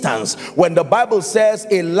instance, when the Bible says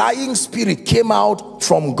a lying spirit came out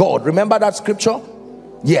from God, remember that scripture?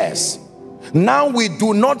 Yes. Now we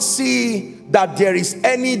do not see that there is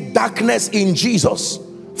any darkness in Jesus,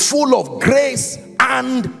 full of grace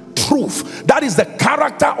and truth. That is the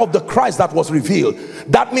character of the Christ that was revealed.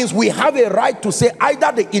 That means we have a right to say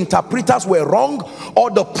either the interpreters were wrong,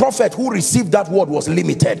 or the prophet who received that word was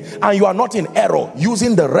limited, and you are not in error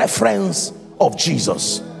using the reference of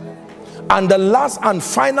Jesus. And the last and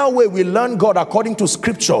final way we learn God according to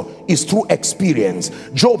scripture is through experience.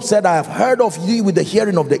 Job said, I have heard of thee with the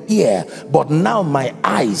hearing of the ear, but now my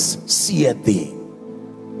eyes seeth thee.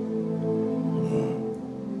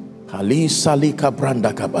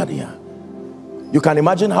 You can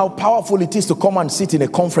imagine how powerful it is to come and sit in a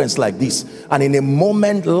conference like this, and in a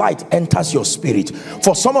moment light enters your spirit.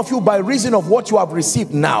 For some of you, by reason of what you have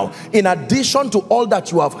received now, in addition to all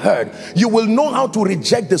that you have heard, you will know how to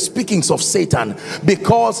reject the speakings of Satan.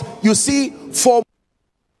 Because you see, for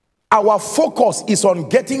our focus is on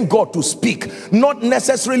getting God to speak, not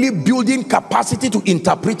necessarily building capacity to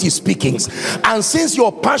interpret his speakings. And since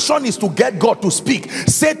your passion is to get God to speak,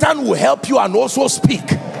 Satan will help you and also speak.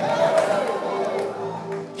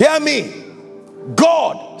 Hear me.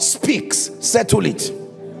 God speaks. Settle it.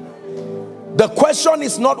 The question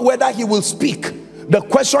is not whether he will speak. The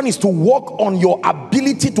question is to work on your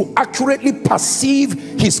ability to accurately perceive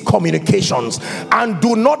his communications, and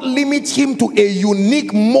do not limit him to a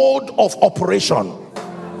unique mode of operation.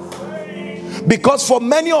 Because for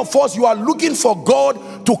many of us, you are looking for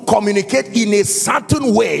God to communicate in a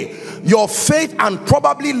certain way. Your faith and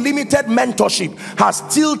probably limited mentorship has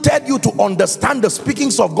tilted you to understand the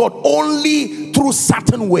speakings of God only through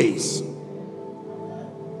certain ways.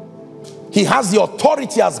 He has the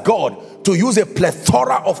authority as God to use a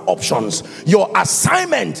plethora of options. Your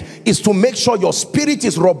assignment is to make sure your spirit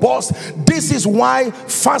is robust. This is why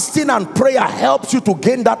fasting and prayer helps you to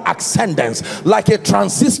gain that ascendance, like a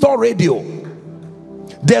transistor radio.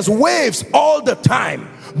 There's waves all the time,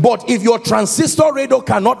 but if your transistor radio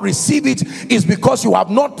cannot receive it, it's because you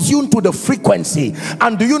have not tuned to the frequency.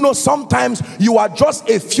 And do you know, sometimes you are just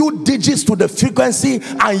a few digits to the frequency,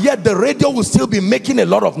 and yet the radio will still be making a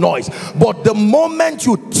lot of noise. But the moment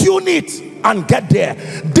you tune it and get there,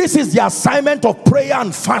 this is the assignment of prayer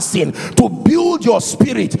and fasting, to build your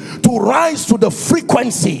spirit to rise to the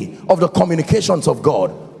frequency of the communications of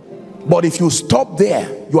God. But if you stop there,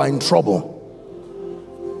 you are in trouble.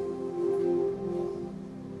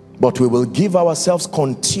 But we will give ourselves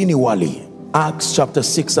continually, Acts chapter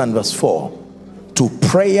 6 and verse 4, to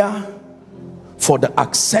prayer for the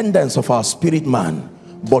ascendance of our spirit man,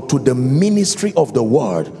 but to the ministry of the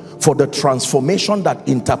word, for the transformation that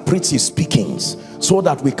interprets his speakings, so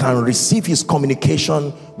that we can receive his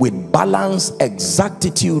communication with balance,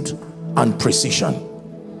 exactitude, and precision.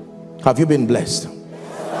 Have you been blessed?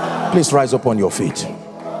 Please rise up on your feet.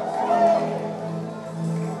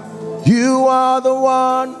 You are the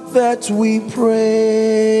one that we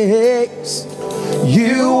praise.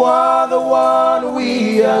 You are the one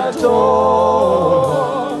we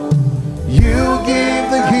adore. You give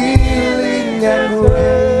the healing and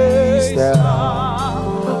grace that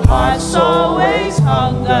our hearts always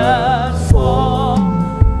hunger for.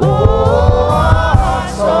 Oh, our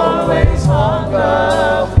hearts always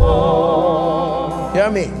hunger for. Hear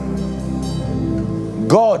me.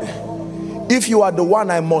 God, if you are the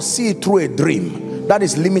one, I must see it through a dream. That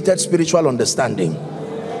is limited spiritual understanding.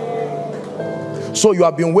 So you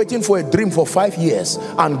have been waiting for a dream for 5 years,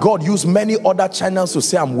 and God used many other channels to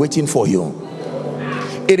say, I'm waiting for you.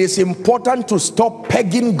 It is important to stop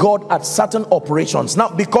pegging God at certain operations. Now,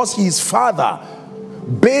 because he is Father,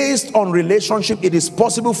 based on relationship, it is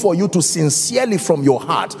possible for you to sincerely from your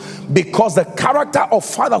heart, because the character of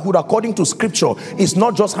fatherhood according to scripture is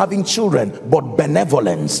not just having children, but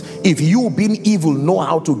benevolence. If you, being evil, know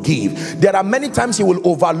how to give, there are many times he will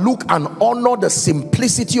overlook and honor the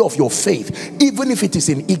simplicity of your faith, even if it is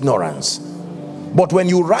in ignorance. But when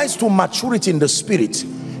you rise to maturity in the spirit,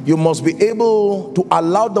 you must be able to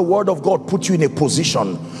allow the word of God put you in a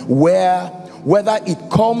position where, whether it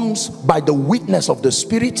comes by the witness of the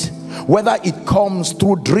spirit, whether it comes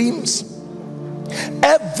through dreams,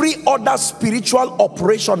 every other spiritual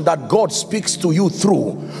operation that God speaks to you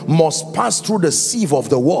through must pass through the sieve of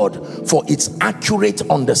the word for its accurate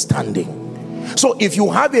understanding. So if you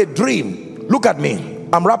have a dream, look at me,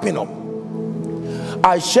 I'm wrapping up.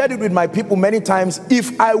 I shared it with my people many times.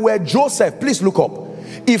 If I were Joseph, please look up.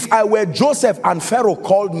 If I were Joseph and Pharaoh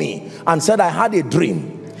called me and said, I had a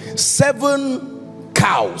dream, 7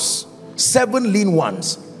 cows, 7 lean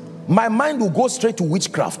ones, my mind will go straight to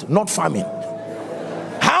witchcraft, not farming.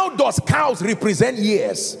 How does cows represent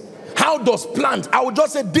years? How does plants? I would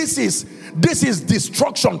just say this is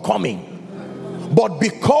destruction coming. But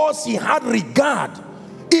because he had regard,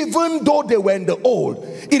 even though they were in the old,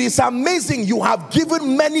 it is amazing, you have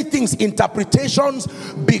given many things interpretations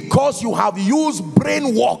because you have used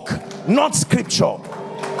brain work, not scripture.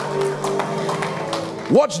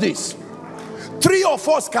 Watch this. 3 of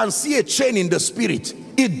us can see a chain in the spirit.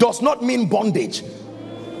 It does not mean bondage.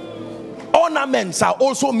 ornaments are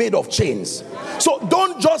also made of chains. So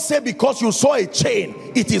don't just say because you saw a chain,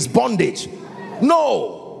 it is bondage.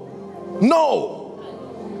 No.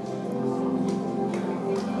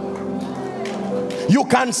 You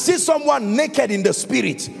can see someone naked in the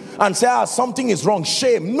spirit and say, something is wrong.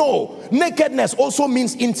 Shame. No. Nakedness also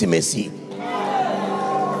means intimacy.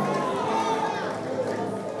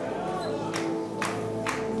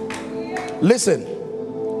 Listen,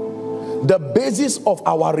 the basis of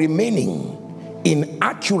our remaining in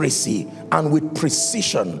accuracy and with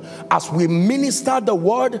precision as we minister the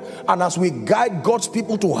word and as we guide God's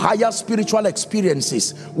people to higher spiritual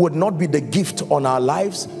experiences would not be the gift on our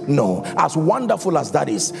lives. No, as wonderful as that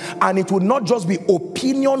is. And it would not just be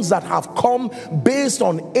opinions that have come based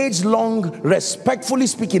on age-long, respectfully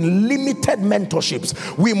speaking, limited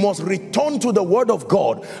mentorships. We must return to the word of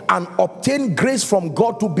God and obtain grace from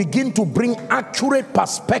God to begin to bring accurate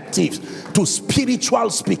perspectives to spiritual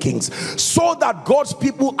speakings, so that God's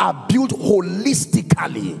people are built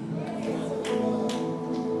holistically.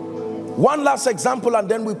 One last example and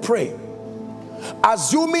then we pray.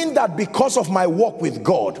 Assuming that because of my walk with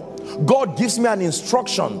God, God gives me an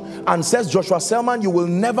instruction and says, Joshua Selman, you will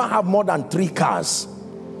never have more than 3 cars.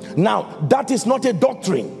 Now, that is not a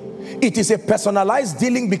doctrine. It is a personalized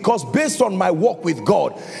dealing, because based on my walk with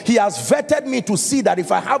God, he has vetted me to see that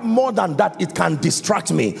if I have more than that, it can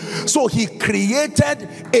distract me. So he created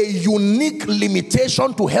a unique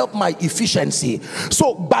limitation to help my efficiency.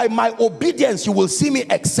 So by my obedience, you will see me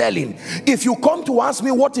excelling. If you come to ask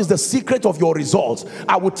me what is the secret of your results,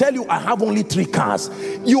 I will tell you I have only 3 cars.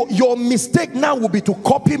 Your mistake now will be to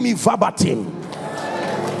copy me verbatim.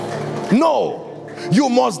 No. You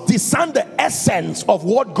must discern the essence of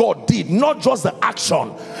what God did, not just the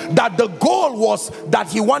action. That the goal was that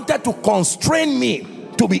he wanted to constrain me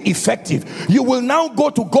to be effective. You will now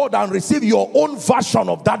go to God and receive your own version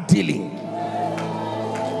of that dealing.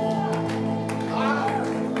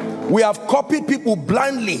 We have copied people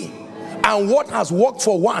blindly, and what has worked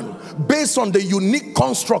for one based on the unique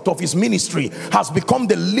construct of his ministry has become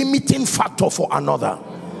the limiting factor for another.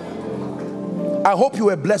 I hope you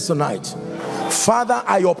were blessed tonight. Father,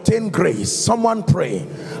 I obtain grace. Someone pray.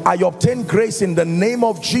 I obtain grace in the name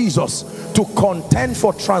of Jesus to contend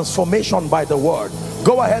for transformation by the word.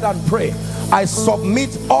 Go ahead and pray. I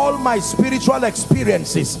submit all my spiritual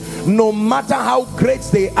experiences, no matter how great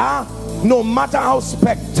they are, no matter how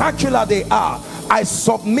spectacular they are, I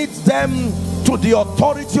submit them to the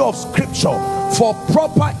authority of Scripture for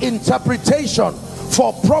proper interpretation,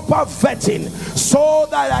 for proper vetting, so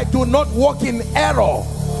that I do not walk in error.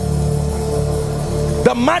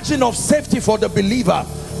 The margin of safety for the believer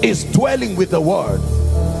is dwelling with the word.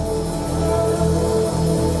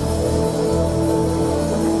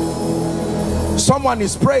 Someone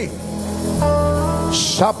is praying.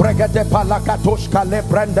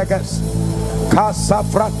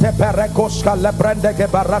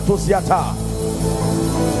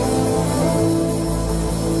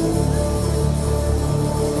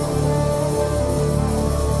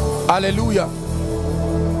 Hallelujah.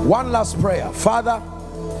 One last prayer. Father,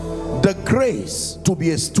 the grace to be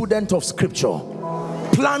a student of Scripture,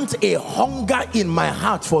 plant a hunger in my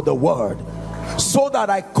heart for the word, so that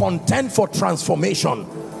I contend for transformation,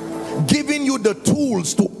 giving you the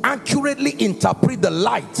tools to accurately interpret the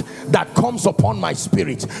light that comes upon my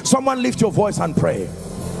spirit. Someone lift your voice and pray.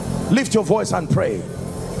 Lift your voice and pray.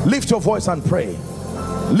 Lift your voice and pray.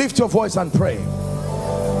 Lift your voice and pray.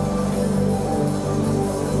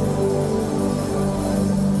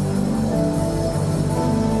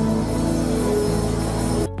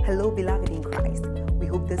 Hello, beloved in Christ. We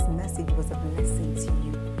hope this message was a blessing to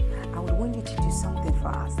you. I would want you to do something for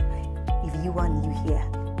us. If you are new here,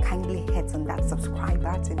 kindly hit on that subscribe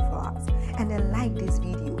button for us, and then like this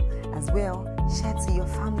video as well. Share to your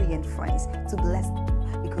family and friends to bless them,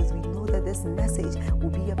 because we know that this message will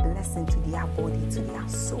be a blessing to their body, to their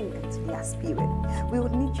soul, and to their spirit. We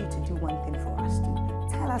would need you to do one thing for us too.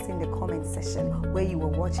 Tell us in the comment section where you were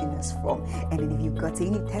watching us from, and then if you've got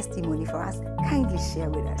any testimony for us, kindly share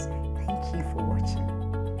with us.